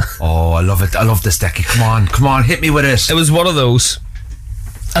said that. Oh, I love it. I love this, Decky. Come on, hit me with it. It was one of those.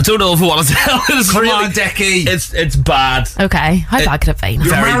 I don't know if I want to tell it. Come on, Decky. It's bad. Okay, how bad could it be?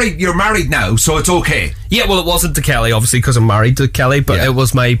 You're married now, so it's okay. Yeah, well, it wasn't to Kelly, obviously, because I'm married to Kelly, but it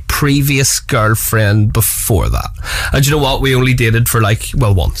was my previous girlfriend before that. And you know what? We only dated for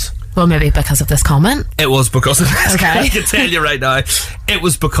once. Well, maybe because of this comment. It was because of this. Okay. I can tell you right now, it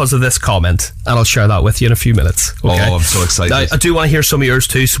was because of this comment, and I'll share that with you in a few minutes. Okay? Oh, I'm so excited. Now, I do want to hear some of yours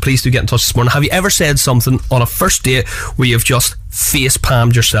too, so please do get in touch this morning. Have you ever said something on a first date where you've just face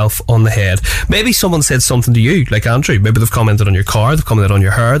palmed yourself on the head? Maybe someone said something to you, like Andrew. Maybe they've commented on your car, they've commented on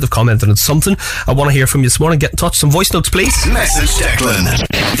your hair, they've commented on something. I want to hear from you this morning. Get in touch. Some voice notes, please. Message Declan.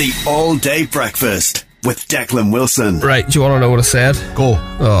 The all-day breakfast with Declan Wilson. Right, do you want to know what I said? Go.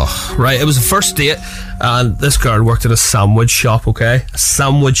 Oh, right. It was a first date, and this girl worked at a sandwich shop, okay? A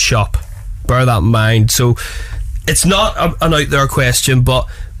sandwich shop. Bear that in mind. So, it's not an out there question, but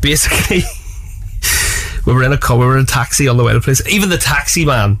basically, we were in a taxi on the way to the place. Even the taxi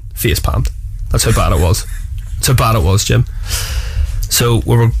man face palmed. That's how bad it was. That's how bad it was, Jim. So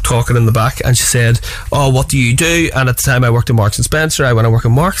we were talking in the back, and she said, "Oh, what do you do?" And at the time I worked in Marks and Spencer. I went to work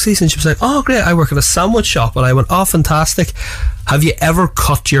in Marks's, and she was like, "Oh, great, I work at a sandwich shop." And I went, "Oh, fantastic. Have you ever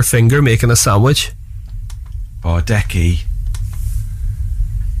cut your finger making a sandwich?" Oh, Decky.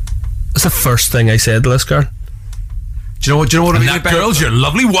 That's the first thing I said to this girl. Do you know what I mean? That girl's your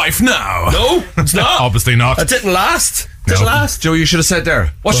lovely wife now. No, it's not. Obviously not. It didn't last. No. Last. Joe, you should have said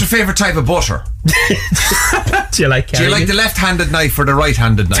there. What's your favourite type of butter? Do you like the left-handed knife or the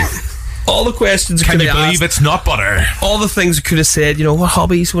right-handed knife? all the questions? Can could you have believe asked, it's not butter? all the things I could have said? You know, what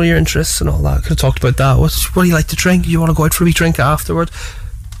hobbies? What are your interests and all that? Could have talked about that. What do you like to drink? You want to go out for a wee drink afterward?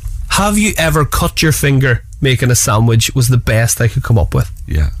 Have you ever cut your finger making a sandwich? Was the best I could come up with.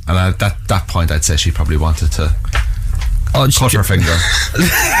 Yeah, and at that point, I'd say she probably wanted to cut her finger.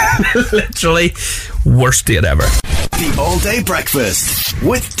 Literally, worst date ever. The all-day breakfast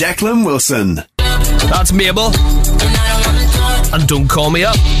with Declan Wilson. That's Mabel. And Don't Call Me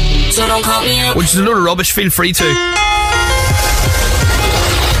Up. So don't call me up. Which is a load of rubbish, feel free to.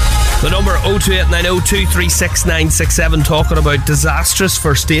 The number 02890236967, talking about disastrous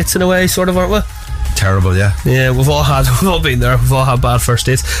first dates in a way, sort of, aren't we? Terrible, yeah. Yeah, we've all been there. We've all had bad first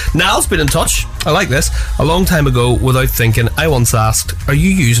dates. Niall's been in touch. I like this. A long time ago, without thinking, I once asked, "Are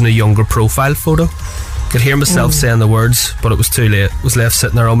you using a younger profile photo?" Could hear myself saying the words, but it was too late. Was left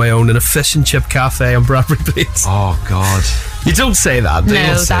sitting there on my own in a fish and chip cafe on Bradbury Place. Oh, God. You don't say that, do you?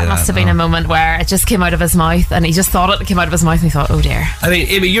 No, that must have been a moment where it just came out of his mouth, and he just thought it came out of his mouth, and he thought, "Oh dear." I mean,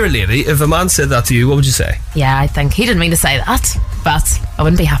 Amy, you're a lady. If a man said that to you, what would you say? Yeah, I think he didn't mean to say that, but I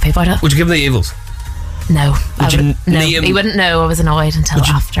wouldn't be happy about it. Would you give him the evils? No, Would you name- he wouldn't know I was annoyed until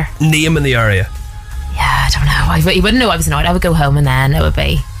after. Name in the area. Yeah, I don't know. He wouldn't know I was annoyed. I would go home, and then it would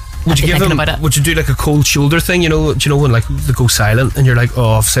be. Would you give thinking him? about it. Would you do like a cold shoulder thing? You know, do you know when like they go silent and you're like,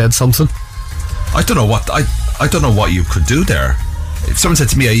 "Oh, I've said something." I don't know what you could do there. If someone said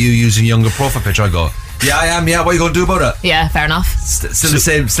to me, "Are you using younger profile picture?" I go, "Yeah, I am. Yeah, what are you going to do about it?" Yeah, fair enough. Still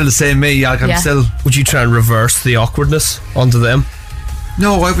the same me. Yeah, I'm Yeah. still. Would you try and reverse the awkwardness onto them?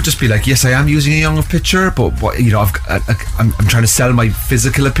 No, I would just be like, "Yes, I am using a younger picture, but what, you know, I'm trying to sell my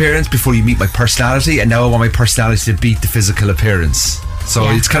physical appearance before you meet my personality, and now I want my personality to beat the physical appearance." So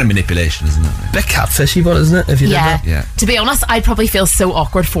Yeah. it's kind of manipulation, isn't it? Bit catfishy, but isn't it? If you did Yeah. that. Yeah. To be honest, I'd probably feel so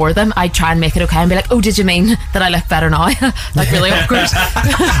awkward for them. I'd try and make it okay and be like, "Oh, did you mean that I look better now?" Like really awkward.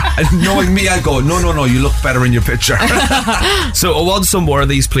 And knowing me, I'd go, no, you look better in your picture. So I want some more of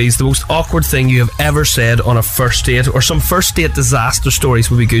these, please. The most awkward thing you have ever said on a first date, or some first date disaster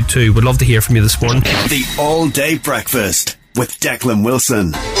stories would be good too. Would love to hear from you this morning. The all-day breakfast with Declan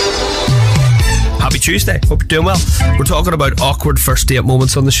Wilson. Happy Tuesday. Hope you're doing well. We're talking about awkward first date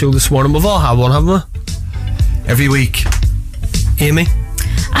moments on the show this morning. We've all had one, haven't we? Every week. Amy?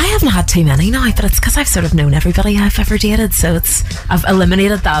 I haven't had too many now, but it's because I've sort of known everybody I've ever dated, so I've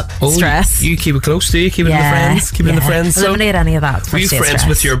eliminated that stress. You keep it close, do you? Keep it in the friends? Keep it in the friends zone? Eliminate any of that. Were you first date friends stress.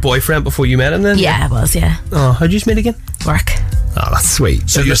 with your boyfriend before you met him then? Yeah, I was, yeah. Oh, how'd you meet again? Work. Oh, that's sweet.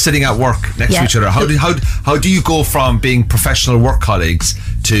 So you're sitting at work next to Yeah. each other. How do you go from being professional work colleagues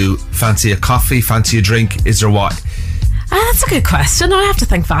to fancy a coffee, fancy a drink? Is there what? That's a good question. I have to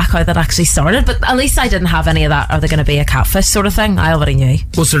think back how that actually started, but at least I didn't have any of that. Are they going to be a catfish sort of thing? I already knew.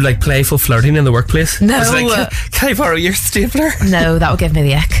 Was there like playful flirting in the workplace? No. It's like, can I borrow your stapler? No, that would give me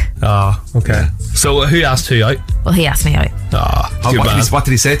the ick. Oh, okay. So who asked who out? Well, he asked me out. What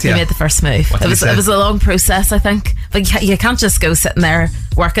did he say to you? He made the first move. What did he say? It was a long process, I think. But you can't just go sitting there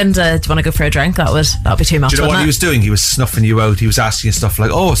working to, do you want to go for a drink? That'd be too much. Do you know what he was doing? He was snuffing you out. He was asking you stuff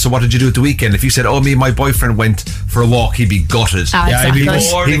like, "Oh, so what did you do at the weekend?" If you said, "Oh, me and my boyfriend went for a walk," he'd be gutted. Yeah, he'd be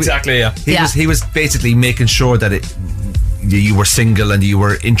Exactly. bored. Exactly, yeah. He was basically making sure that you were single and you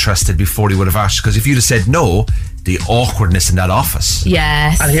were interested before he would have asked. Because if you'd have said no, the awkwardness in that office.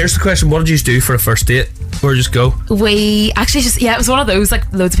 Yes. And here's the question: what did you do for a first date? Or just go? We actually just, it was one of those,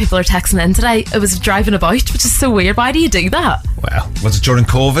 like, loads of people are texting in today. It was driving about, which is so weird. Why do you do that? Wow. Was it during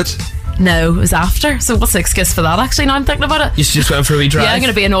COVID? No, it was after. So what's the excuse for that, actually, now I'm thinking about it? You just went for a wee drive? Yeah, I'm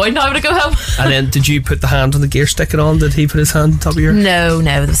going to be annoyed now when I go home. And then did you put the hand on the gear stick and on? Did he put his hand on top of your... No,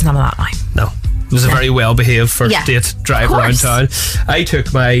 there was none of that now. No. It was a very well behaved first date drive around town. I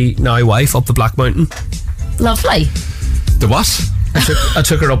took my now wife up the Black Mountain. Lovely. The what? I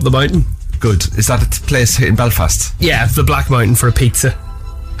took her up the mountain. Good. Is that a place in Belfast? Yeah, the Black Mountain for a pizza.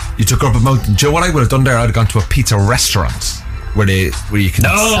 You took her up a mountain. Do you know what I would have done there? I'd have gone to a pizza restaurant where you can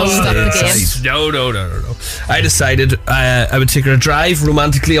stay. No. I decided I would take her a drive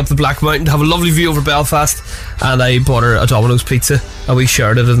romantically up the Black Mountain, have a lovely view over Belfast, and I bought her a Domino's pizza and we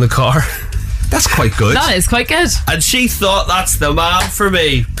shared it in the car. That's quite good. That is quite good. And she thought that's the man for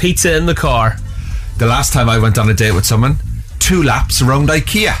me. Pizza in the car. The last time I went on a date with someone, 2 laps around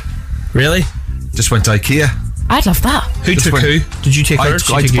IKEA. Really? Just went to IKEA. I'd love that. Who took who? Did you take her?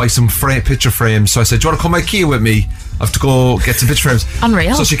 I had to buy some picture frames. So I said, do you want to come IKEA with me? I have to go get some picture frames.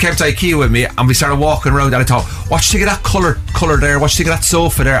 Unreal. So she came to IKEA with me and we started walking around, and I thought, what do you think of that colour there? What do you think of that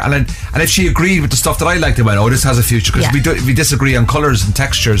sofa there? And if she agreed with the stuff that I liked, I went, oh, this has a future. Because we disagree on colours and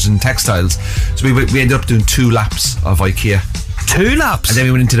textures and textiles. So we ended up doing 2 laps of IKEA. 2 laps? And then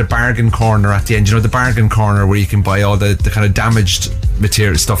we went into the bargain corner at the end. You know, the bargain corner where you can buy all the kind of damaged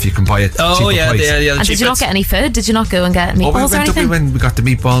material stuff. You can buy it. Oh, yeah. And did you not get any food? Did you not go and get meatballs or anything? We got the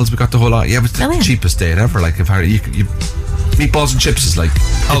meatballs. We got the whole lot. Yeah, it was the cheapest date ever. Like, if you meatballs and chips is like...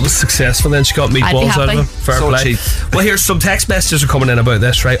 Oh, it was successful then. She got meatballs out of them. Fair play. Cheap. Well, here's some text messages are coming in about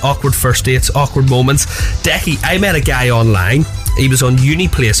this, right? Awkward first dates, awkward moments. Decky, I met a guy online. He was on uni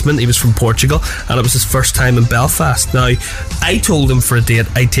placement. He was from Portugal, and it was his first time in Belfast. Now, I told him for a date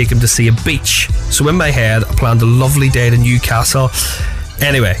I'd take him to see a beach. So in my head, I planned a lovely day to Newcastle.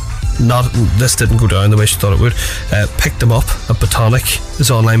 Anyway, this didn't go down the way she thought it would. Picked him up at Botanic. His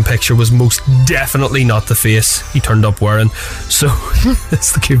online picture was most definitely not the face he turned up wearing. So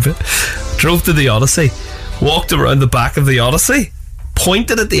that's the cute bit. Drove to the Odyssey, walked around the back of the Odyssey,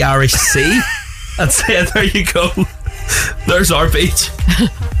 pointed at the Irish Sea and said, there you go, there's our beach.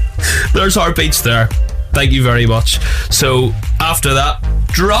 There's our beach there. Thank you very much. So after that,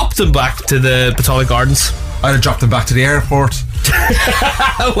 dropped him back to the Botanic Gardens. I'd have dropped him back to the airport.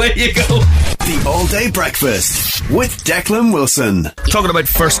 Away you go. The All Day Breakfast with Declan Wilson. Talking about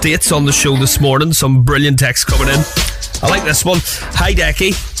first dates on the show this morning. Some brilliant texts coming in. I like this one. Hi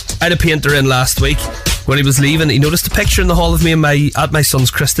Decky, I had a painter in last week. When he was leaving, he noticed a picture in the hall of me and at my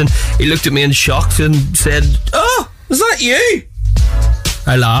son's christening. He looked at me in shock and said, "Oh, is that you?"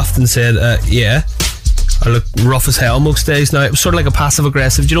 I laughed and said, "Yeah." I look rough as hell most days now. It was sort of like a passive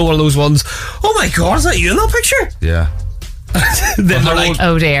aggressive. Do you know one of those ones? "Oh my god, is that you in that picture?" Yeah. Then they're like,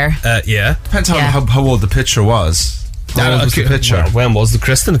 "Oh dear." Yeah. Depends how old the picture was. How old was the picture? Well, when was the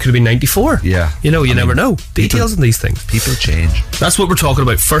christening? It could have been 94. Yeah. You know, you never know. Details in these things. People change. That's what we're talking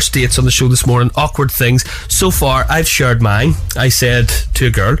about. First dates on the show this morning. Awkward things. So far, I've shared mine. I said to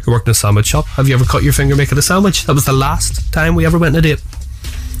a girl who worked in a sandwich shop, "Have you ever cut your finger making a sandwich?" That was the last time we ever went on a date.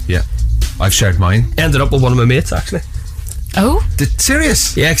 Yeah. I've shared mine. Ended up with one of my mates, actually. Oh?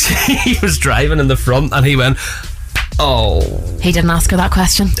 Serious? Yeah, he was driving in the front and he went, "Oh." He didn't ask her that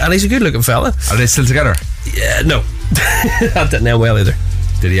question. And he's a good looking fella. Are they still together? Yeah, no. That didn't end well either.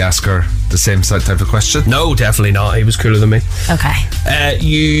 Did he ask her the same type of question? No, definitely not. He was cooler than me. Okay.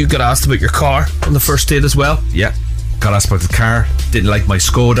 You got asked about your car on the first date as well? Yeah. Got asked about the car. Didn't like my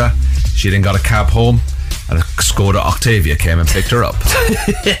Skoda. She then got a cab home. And a Skoda Octavia came and picked her up.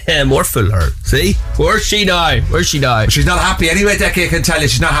 More full her. See? Where's she now? But she's not happy anyway, Decky, I can tell you.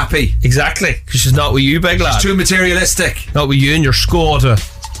 She's not happy. Exactly. Because she's not with you, big lad. She's too materialistic. Not with you and your Skoda.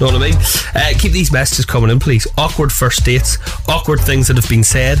 Know what I mean? Keep these messages coming in, please. Awkward first dates, awkward things that have been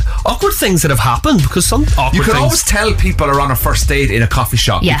said, awkward things that have happened, because some awkward You can things... always tell people are on a first date in a coffee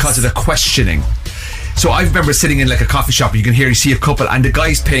shop because of the questioning. So I remember sitting in like a coffee shop, and you see a couple and the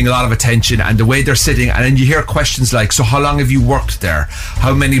guy's paying a lot of attention and the way they're sitting, and then you hear questions like, "So how long have you worked there?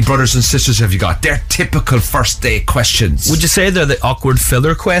 How many brothers and sisters have you got?" They're typical first date questions. Would you say they're the awkward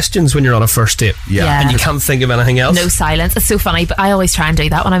filler questions when you're on a first date? Yeah. And you can't think of anything else? No silence. It's so funny, but I always try and do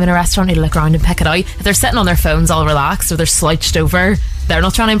that when I'm in a restaurant. You look around and pick it out. If they're sitting on their phones all relaxed or they're slouched over, they're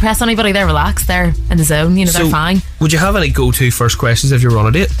not trying to impress anybody. They're relaxed. They're in the zone. You know, they're fine. Would you have any go-to first questions if you were on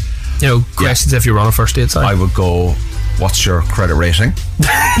a date? You know, questions if you were on a first date side? I would go, "What's your credit rating?"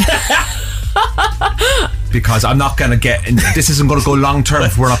 Because I'm not going to get, this isn't going to go long term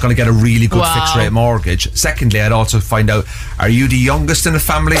if we're not going to get a really good fixed rate mortgage. Secondly, I'd also find out, are you the youngest in the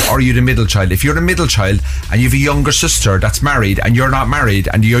family or are you the middle child? If you're the middle child and you have a younger sister that's married and you're not married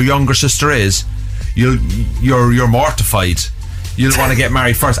and your younger sister is, you're mortified. You'll want to get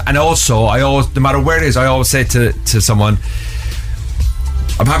married first. And also, no matter where it is, I always say to someone,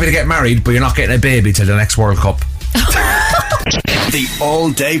 I'm happy to get married, but you're not getting a baby till the next World Cup. The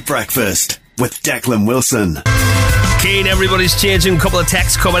all-day breakfast with Declan Wilson. Keen, everybody's changing. A couple of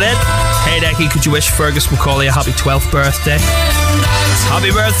texts coming in. Hey, Decky, could you wish Fergus Macaulay a happy 12th birthday?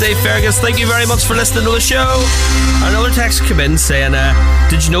 Happy birthday, Fergus. Thank you very much for listening to the show. Another text came in saying,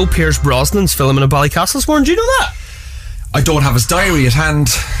 did you know Pierce Brosnan's filming in Ballycastle this morning? Do you know that? I don't have his diary at hand.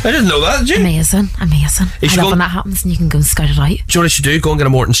 I didn't know that, did you? Amazing. I love when that happens and you can go and scout it out. Do you know what you should do? Go and get a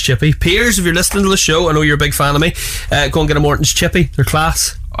Morton's Chippy. Piers, if you're listening to the show, I know you're a big fan of me, go and get a Morton's Chippy. They're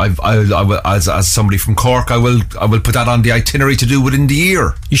class. I will, as somebody from Cork, I will put that on the itinerary to do within the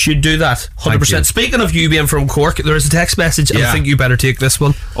year. You should do that, 100%. Speaking of you being from Cork, there is a text message, and I think you better take this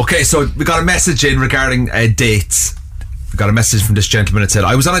one. Okay, so we got a message in regarding dates. We got a message from this gentleman that said,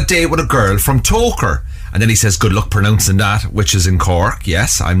 I was on a date with a girl from Toker. And then he says, good luck pronouncing that, which is in Cork.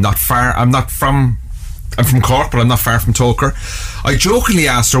 Yes, I'm from Cork, but I'm not far from Toker. I jokingly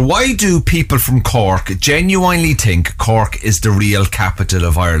asked her, why do people from Cork genuinely think Cork is the real capital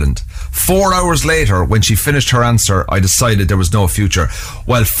of Ireland? 4 hours later, when she finished her answer, I decided there was no future.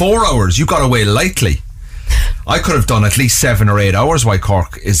 Well, 4 hours, you got away lightly. I could have done at least 7 or 8 hours why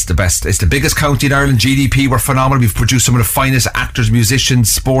Cork is the best. It's the biggest county in Ireland. GDP, we're phenomenal. We've produced some of the finest actors,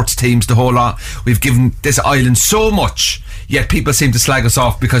 musicians, sports teams, the whole lot. We've given this island so much, yet people seem to slag us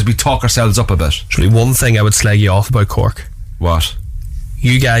off because we talk ourselves up a bit. Actually, one thing I would slag you off about Cork. What?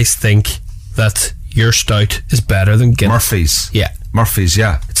 You guys think that your stout is better than Guinness. Murphy's,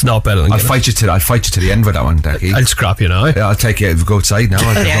 yeah. It's not better than Guinness. I'll fight you to the end with that one, Decky. I'll scrap you now. Yeah, I'll take you. Go outside now.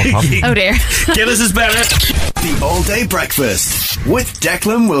 No problem. Oh dear. Guinness is better. The all-day breakfast with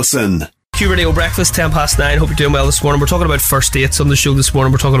Declan Wilson. Radio breakfast, 9:10. Hope you're doing well this morning. We're talking about first dates on the show this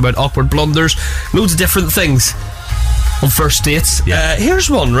morning. We're talking about awkward blunders, loads of different things on first dates. Yeah. Here's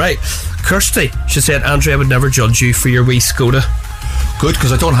one, right? Kirsty, she said, Andrew, I would never judge you for your wee Skoda. Good,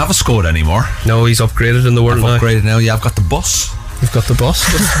 because I don't have a Skoda anymore. No, he's upgraded in the world now. Upgraded now, yeah. I've got the bus. You've got the bus?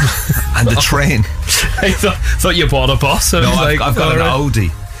 And the train. I thought you bought a bus. No, I've got an Audi.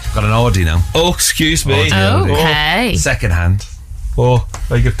 I've got an Audi now. Oh, excuse me. Audi. Okay. Second hand. Oh,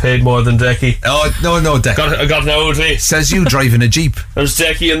 I get paid more than Decky. Oh, no, Decky. I got an Audi. Says you driving a Jeep. There's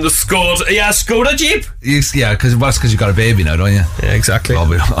Decky in the Skoda. Yeah, Skoda Jeep. Yeah, because you got a baby now, don't you? Yeah, exactly. I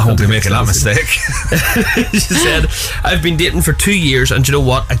won't be making that mistake. She said, I've been dating for 2 years and you know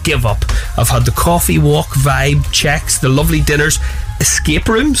what? I give up. I've had the coffee walk vibe checks, the lovely dinners, escape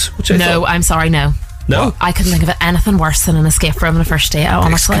rooms, which I thought... I'm sorry, no. No? What? I couldn't think of anything worse than an escape room on a first date,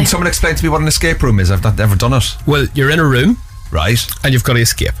 honestly. Can someone explain to me what an escape room is? I've not ever done it. Well, you're in a room. Right. And you've got to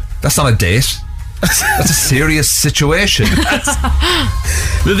escape. That's not a date. That's a serious situation.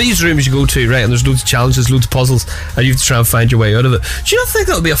 These rooms you go to, right, and there's loads of challenges, loads of puzzles, and you have to try and find your way out of it. Do you not think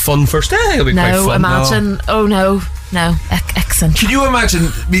that'll be a fun first day? I think it'll be quite fun. Imagine. No. Oh no, excellent. Can you imagine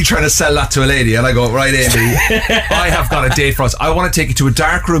me trying to sell that to a lady and I go, right, Amy, I have got a date for us. I want to take you to a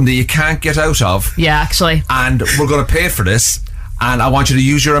dark room that you can't get out of. Yeah, actually. And we're going to pay for this. And I want you to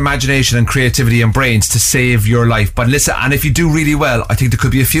use your imagination and creativity and brains to save your life. But listen, and if you do really well, I think there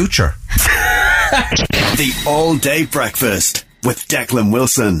could be a future. The all-day breakfast with Declan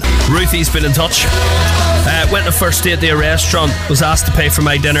Wilson. Ruthie's been in touch. Went to first date at a restaurant. Was asked to pay for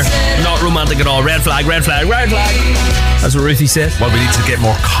my dinner. Not romantic at all. Red flag, red flag, red flag. That's what Ruthie said. Well, we need to get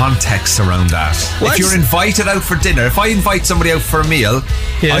more context around that. If you're invited out for dinner, if I invite somebody out for a meal,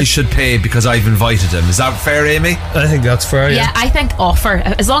 I should pay because I've invited them. Is that fair, Amy? I think that's fair, yeah. I think offer.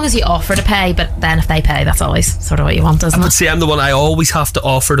 As long as you offer to pay, but then if they pay, that's always sort of what you want, isn't it? But see, I'm the one I always have to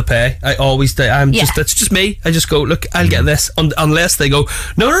offer to pay. I always do. That's just me. I just go, look, I'll get this. Unless they go,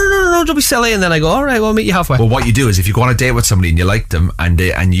 no, don't be silly. And then I go, all right, well, I'll meet you halfway. Well, what you do is if you go on a date with somebody and you like them and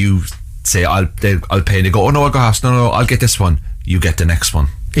you say, I'll pay, and they go, oh no, I'll go half. No, I'll get this one. You get the next one.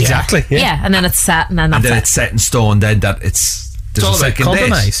 Exactly. Yeah, and then it's set, and then it's set in stone. Then that it's all about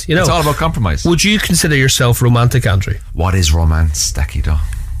compromise. You know, it's all about compromise. Would you consider yourself romantic, Andrew? What is romance, Decky? Though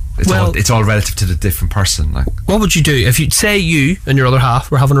it's all relative to the different person. Like, what would you do if you say you and your other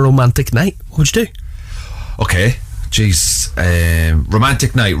half were having a romantic night? What would you do? Okay. Jeez,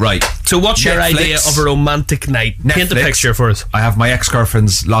 romantic night, right. So what's your idea of a romantic night? Netflix. Paint a picture for us. I have my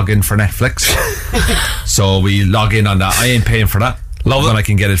ex-girlfriend's login for Netflix. So we log in on that. I ain't paying for that. Love it. Then I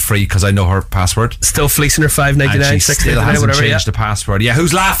can get it free because I know her password. Still fleecing her $5.99, $6.99, whatever. Changed the password. Yeah,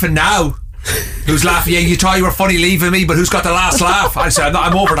 who's laughing now? Who's laughing? Yeah, you thought you were funny leaving me, but who's got the last laugh? I said,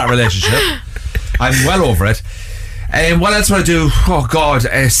 I'm over that relationship. I'm well over it. What else would I do? Oh God,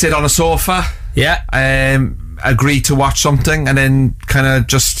 sit on a sofa. Yeah. Agree to watch something and then kind of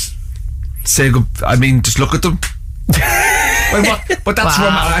just say good. I mean, just look at them. But that's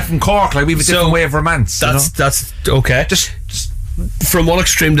I'm from Cork. Like we have a different way of romance. That's okay. Just from one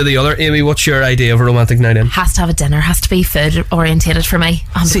extreme to the other. Amy, what's your idea of a romantic night in? Has to have a dinner. Has to be food orientated for me.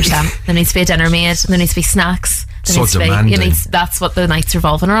 100%. There needs to be a dinner made. There needs to be snacks. There So needs to be, demanding. that's what the night's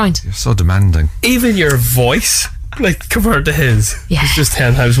revolving around. You're so demanding. Even your voice, like compared to his, Yeah. it's just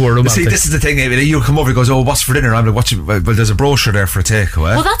 10 times more romantic. See, this is the thing, Amy. You come over and goes, oh, what's for dinner? I'm like, watching. Well, there's a brochure there for a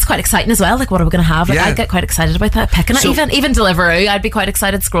takeaway. Well, that's quite exciting as well. Like, what are we going to have? Like, Yeah. I'd get quite excited about that. Picking it. So- Even Deliveroo. I'd be quite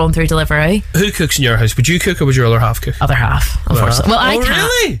excited scrolling through Deliveroo. Who cooks in your house? Would you cook or would your other half cook? Other half, unfortunately. Well, I Oh,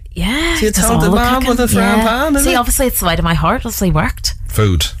 can't. really? Yeah. See, a it does talented all the man cooking. with a frying pan, isn't See, it? obviously, it's the light of my heart. Obviously, worked.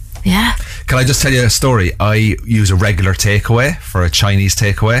 Food. Yeah. Can I just tell you a story? I use a regular takeaway for a Chinese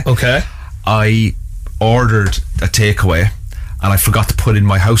takeaway. Okay. I ordered a takeaway and I forgot to put in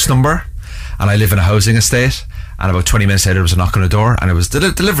my house number, and I live in a housing estate, and about 20 minutes later there was a knock on the door and it was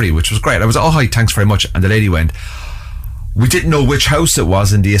delivery, which was great. I was, oh hi, thanks very much. And the lady went, we didn't know which house it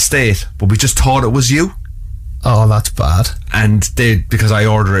was in the estate, but we just thought it was you. Oh, that's bad. And because I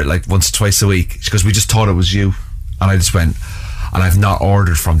order it like once or twice a week, she goes, we just thought it was you. And I just went, and I've not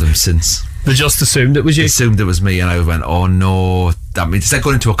ordered from them since. They just assumed it was you. Assumed it was me, and I went, oh no, that means it's like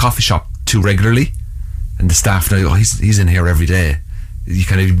going into a coffee shop too regularly, and the staff know, oh, he's in here every day. You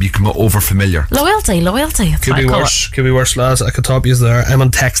kind of become over familiar. Loyalty. That's Could what be I call worse. Could be worse, lads. I could top you there. I'm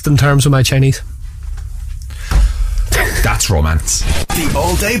on texting terms with my Chinese. That's romance. The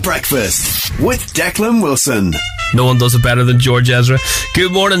All Day Breakfast with Declan Wilson. No one does it better than George Ezra.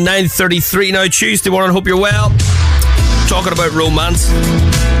 Good morning, 9:33 now, Tuesday morning. Hope you're well. Talking about romance.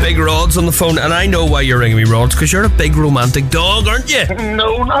 Big Rod's on the phone, and I know why you're ringing me, Rod, because you're a big romantic dog, aren't you?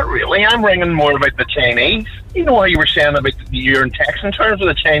 No, not really. I'm ringing more about the Chinese. You know how you were saying about you're in text in terms of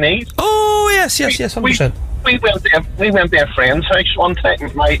the Chinese? Oh, yes, 100%. We went to a friend's house one time.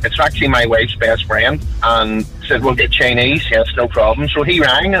 It's actually my wife's best friend, and said we'll get Chinese. Yes, no problem. So he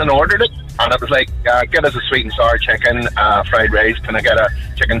rang and ordered it, and it was like, get us a sweet and sour chicken, fried rice. Can I get a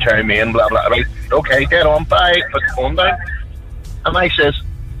chicken chow mein? Blah blah. Right, okay, get on. Bye. Put the phone down. And I says,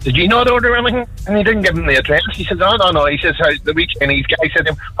 did you not order anything? And he didn't give him the address. He says, oh no. He says, the wee Chinese guy said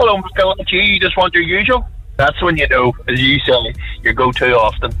to him, hello, Michael, it's you. You just want your usual. That's when you know, as you say, you go too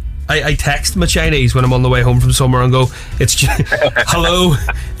often. I text my Chinese when I'm on the way home from somewhere and go, hello,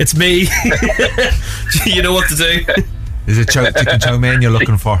 it's me. You know what to do. Is it chicken chow mein you're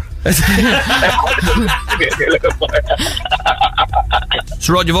looking for?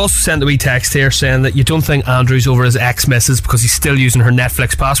 So Rod, you've also sent a wee text here saying that you don't think Andrew's over his ex-missus because he's still using her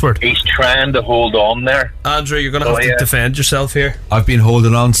Netflix password. He's trying to hold on there. Andrew, you're going to have to defend yourself here. I've been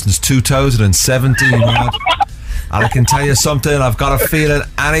holding on since 2017, man. And I can tell you something, I've got a feeling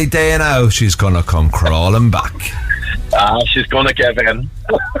any day now she's going to come crawling back. She's going to give in.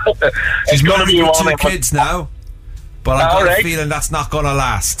 She's going to married be with one 2 of kids now, but I've got a feeling that's not going to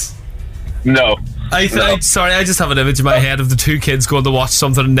last. No. Sorry, I just have an image in my head of the 2 kids going to watch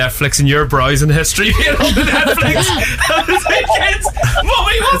something on Netflix and you're browsing history being on the Netflix. And the 2 kids,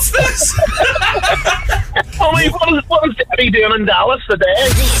 Mommy, what's this? Mommy, what is Daddy doing in Dallas today?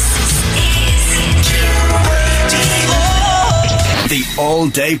 The All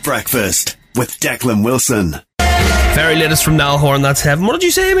Day Breakfast with Declan Wilson. Very latest from Niall Horan, that's heaven. What did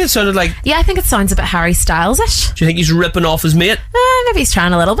you say, Amy? It sounded like... Yeah, I think it sounds a bit Harry Styles-ish. Do you think he's ripping off his mate? Maybe he's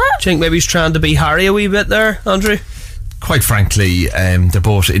trying a little bit. Do you think maybe he's trying to be Harry a wee bit there, Andrew? Quite frankly, they're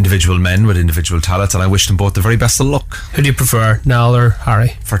both individual men with individual talents, and I wish them both the very best of luck. Who do you prefer, Niall or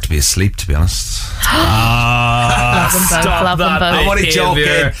Harry? For it to be asleep, to be honest. Love them both, love them both. I'm only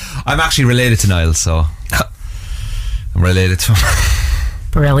behaviour. joking. I'm actually related to Niall, so I'm related to him.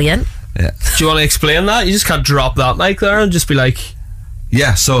 Brilliant. Yeah. Do you want to explain that? You just can't drop that mic there and just be like...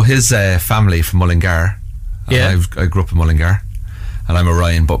 Yeah, so his family from Mullingar. Yeah. I grew up in Mullingar, and I'm a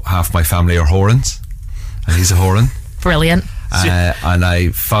Ryan, but half my family are Horans, and he's a Horan. Brilliant. And I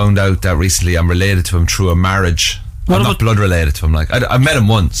found out that recently I'm related to him through a marriage. I'm not blood related to him. Like I met him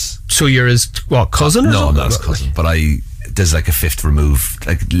once. So you're his cousin? Or No, I'm something? not his cousin. But there's like a 5th remove.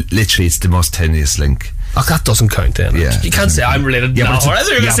 Like literally, it's the most tenuous link. Oh, that doesn't count then. Yeah, You can't say I'm related to but Niall. it's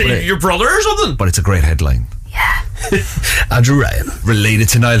You're going to say your brother or something. But it's a great headline. Andrew Ryan. Related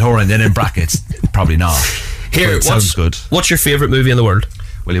to Niall Horan, then in brackets, probably not. Here, But it sounds good. What's your favourite movie in the world?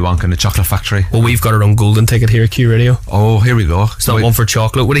 Willy Wonka and the Chocolate Factory. Well, we've got our own golden ticket here at Q Radio. Oh, here we go. It's not one for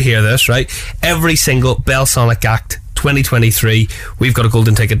chocolate. Would you hear this, right? Every single Bell Sonic act 2023. We've got a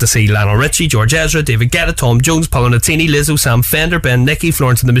golden ticket to see Lionel Richie, George Ezra, David Guetta, Tom Jones, Paolo Nutini, Lizzo, Sam Fender, Ben Nicky,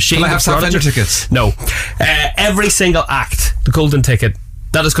 Florence and the Machine. Can I have Sam Prodigy. Fender tickets? No. Every single act, the golden ticket,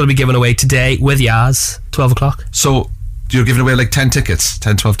 that is going to be given away today with Yaz, 12 o'clock. So you're giving away like 10 tickets,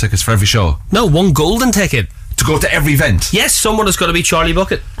 10, 12 tickets for every show? No, one golden ticket. To go to every event? Yes, someone is going to be Charlie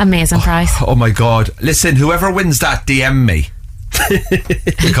Bucket. Amazing prize. Oh my God. Listen, whoever wins that, DM me.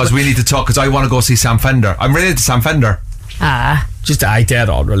 Because we need to talk, because I want to go see Sam Fender. I'm related to Sam Fender. Just dead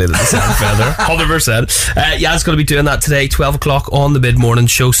on related to Sam Fender. 100%. It's going to be doing that today, 12 o'clock on the mid-morning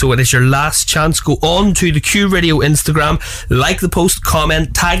show. So it is your last chance. Go on to the Q Radio Instagram, like the post,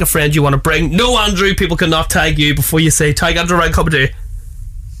 comment, tag a friend you want to bring. No, Andrew, people cannot tag you before you say tag Andrew Ryan Cup of Tea.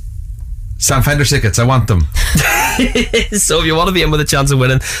 Sam Fender tickets, I want them. So if you want to be in with a chance of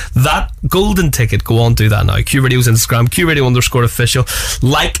winning that golden ticket, go on, do that now. Q Radio's Instagram, QRadio_official.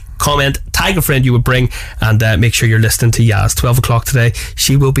 Like, comment, tag a friend you would bring, and make sure you're listening to Yaz. 12 o'clock today,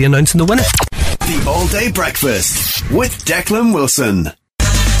 she will be announcing the winner. The All Day Breakfast with Declan Wilson.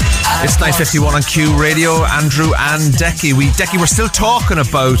 It's 9:51 on Q Radio. Andrew and Decky. We're still talking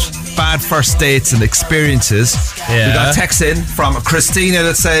about bad first dates and experiences. Yeah. We got a text in from Christina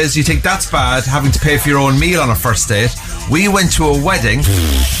that says, you think that's bad, having to pay for your own meal on a first date? We went to a wedding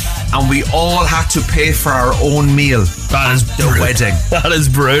and we all had to pay for our own meal. That is the wedding. That is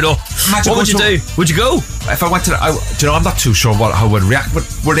brutal. Imagine what would you do? Would you go? If I went to I'm not too sure how I would react, but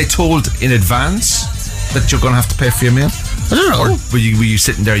were they told in advance that you're going to have to pay for your meal? I don't know. Or were you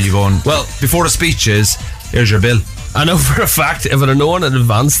sitting there, you going, well, before the speech is, here's your bill? I know for a fact, if I'd have known in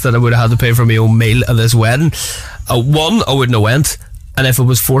advance that I would have had to pay for my own meal at this wedding, one, I wouldn't have went, and if I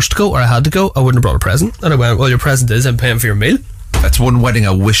was forced to go or I had to go, I wouldn't have brought a present. And I went, well, your present is I'm paying for your meal. That's one wedding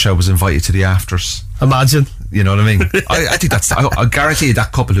I wish I was invited to the afters. Imagine. You know what I mean? I think I guarantee you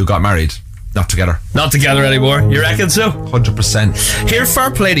that couple who got married, not together. Not together anymore. You reckon so? 100%. Here,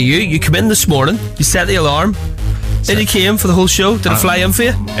 fair play to you. You come in this morning, you set the alarm, and you came for the whole show. Did it fly in for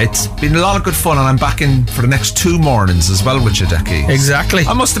you? It's been a lot of good fun, and I'm back in for the next 2 mornings as well with you, Decky. Exactly.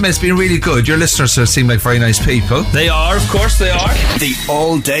 I must admit, it's been really good. Your listeners seem like very nice people. They are, of course they are. The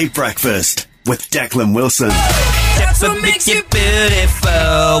All Day Breakfast with Declan Wilson. That's what makes you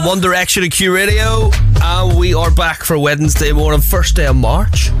beautiful. One Direction and Q Radio, and we are back for Wednesday morning, first day of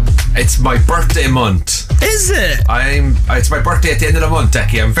March. It's my birthday month. Is it? It's my birthday at the end of the month,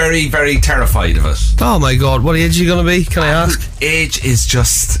 Decky. I'm very, very terrified of it. Oh my God, what age are you going to be? Can I ask? Age is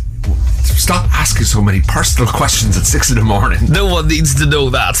just... Stop asking so many personal questions at 6 in the morning. No one needs to know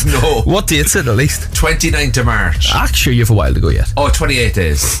that. No. What date's it at least? 29th of March. Actually, you have a while to go yet. Oh, 28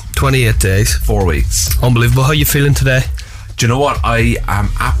 days. 28 days. 4 weeks. Unbelievable. How are you feeling today? Do you know what? I am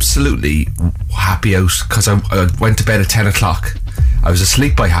absolutely happy out because I went to bed at 10 o'clock. I was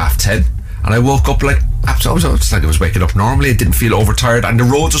asleep by 10:30 and I woke up like it's like I was waking up normally. I didn't feel overtired and the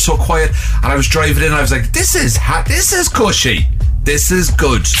roads are so quiet, and I was driving in and I was like, this is cushy, this is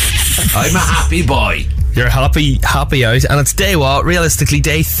good. I'm a happy boy. You're happy out, and it's day what? Realistically,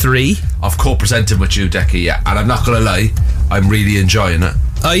 day 3 of co-presenting with you, Decky. Yeah, and I'm not gonna lie, I'm really enjoying it.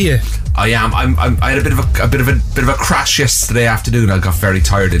 Are you? I am. I had a bit of a crash yesterday afternoon. I got very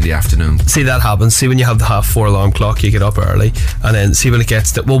tired in the afternoon. See, that happens. See, when you have the 4:30 alarm clock, you get up early, and then see when it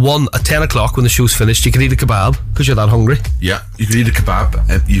gets to at 10 o'clock when the show's finished, you can eat a kebab because you're that hungry. Yeah, you can eat a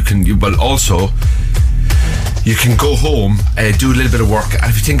kebab. But also you can go home, do a little bit of work, and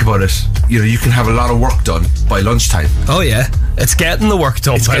if you think about it, you can have a lot of work done by lunchtime. Oh yeah, it's getting the work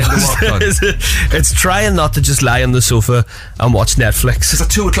done. It's trying not to just lie on the sofa and watch Netflix. Because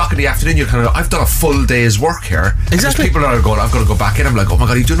at 2 o'clock in the afternoon, you're kind of, I've done a full day's work here. Exactly. People are going, I've got to go back in. I'm like, oh my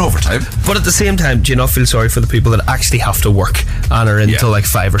God, are you doing overtime? But at the same time, do you not feel sorry for the people that actually have to work and are in till like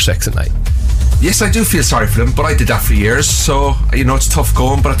 5 or 6 at night? Yes, I do feel sorry for them, but I did that for years, so it's tough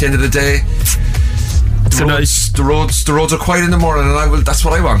going. But at the end of the day, the roads are quiet in the morning, and that's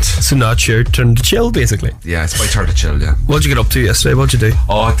what I want. So now it's your turn to chill, basically. Yeah, it's my turn to chill. Yeah. What'd you get up to yesterday? What'd you do?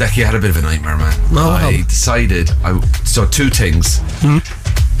 Oh, Decky, I had a bit of a nightmare, man. I decided. So 2 things.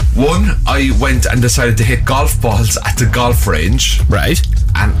 One, I went and decided to hit golf balls at the golf range. Right.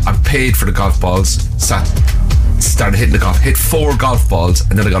 And I paid for the golf balls. Started hitting the golf. Hit 4 golf balls,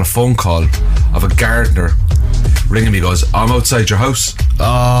 and then I got a phone call of a gardener ringing me. Goes, I'm outside your house.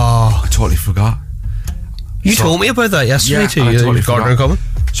 Oh, I totally forgot. You told me about that yesterday too. I totally gardener coming.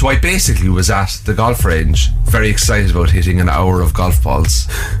 So I basically was at the golf range, very excited about hitting an hour of golf balls,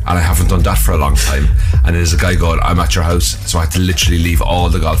 and I haven't done that for a long time. And there's a guy going, I'm at your house. So I had to literally leave all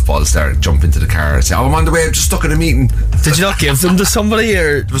the golf balls there, jump into the car and say, I'm on the way, I'm just stuck in a meeting. Did you not give them to somebody,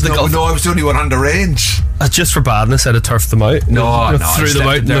 or was the golf? No, I was the only one on the range. Just for badness, I'd have turfed them out. No, threw them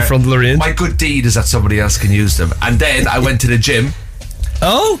out in the front of the range. My good deed is that somebody else can use them. And then I went to the gym.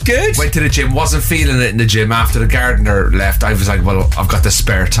 Oh, good. Went to the gym, wasn't feeling it in the gym. After the gardener left, I was like, well, I've got the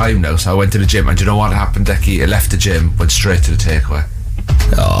spare time now. So I went to the gym, and you know what happened, Decky? I left the gym, went straight to the takeaway.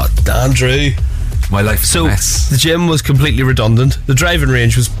 Oh, Andrew. My life is a mess. The gym was completely redundant. The driving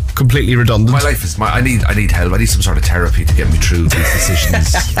range was completely redundant. My life is I need help. I need some sort of therapy to get me through these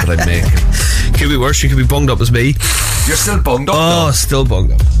decisions that I'm making. Could be worse. You could be bunged up as me. You're still bunged up? Oh, though. Still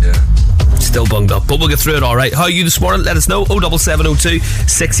bunged up. Yeah. Still bunged up, but we'll get through it all right. How are you this morning? Let us know. 07702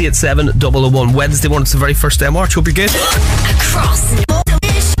 687 001. Wednesday morning, it's the very first day of March. Hope you're good.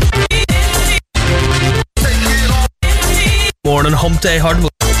 Morning, hump day, hard.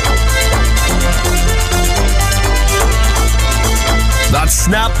 That's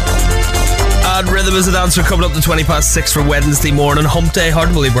Snap and Rhythm is the dancer coming up to 6:20 for Wednesday morning. Hump day, hard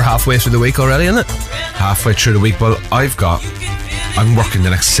to believe we're halfway through the week already, isn't it? Halfway through the week. Well, I'm working the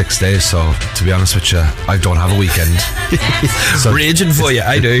next 6 days, so to be honest with you, I don't have a weekend. So raging for you,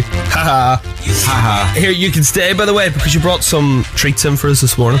 I do. Haha. Here, you can stay, by the way, because you brought some treats in for us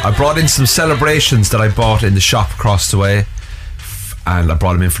this morning. I brought in some celebrations that I bought in the shop across the way, and I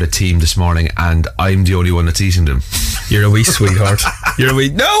brought them in for the team this morning, and I'm the only one that's eating them. You're a wee sweetheart. You're a wee...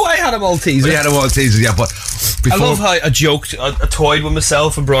 No, I had a Malteser. We had a Malteser, yeah, but before... I love how I joked, I toyed with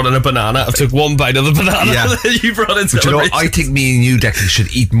myself and brought in a banana. I took one bite of the banana that you brought in. But you know, I think me and you, Declan,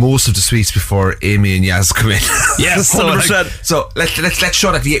 should eat most of the sweets before Amy and Yaz come in. Yes, 100%. So let's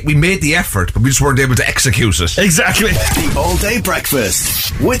show that we made the effort, but we just weren't able to execute it. Exactly. The All Day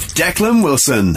Breakfast with Declan Wilson.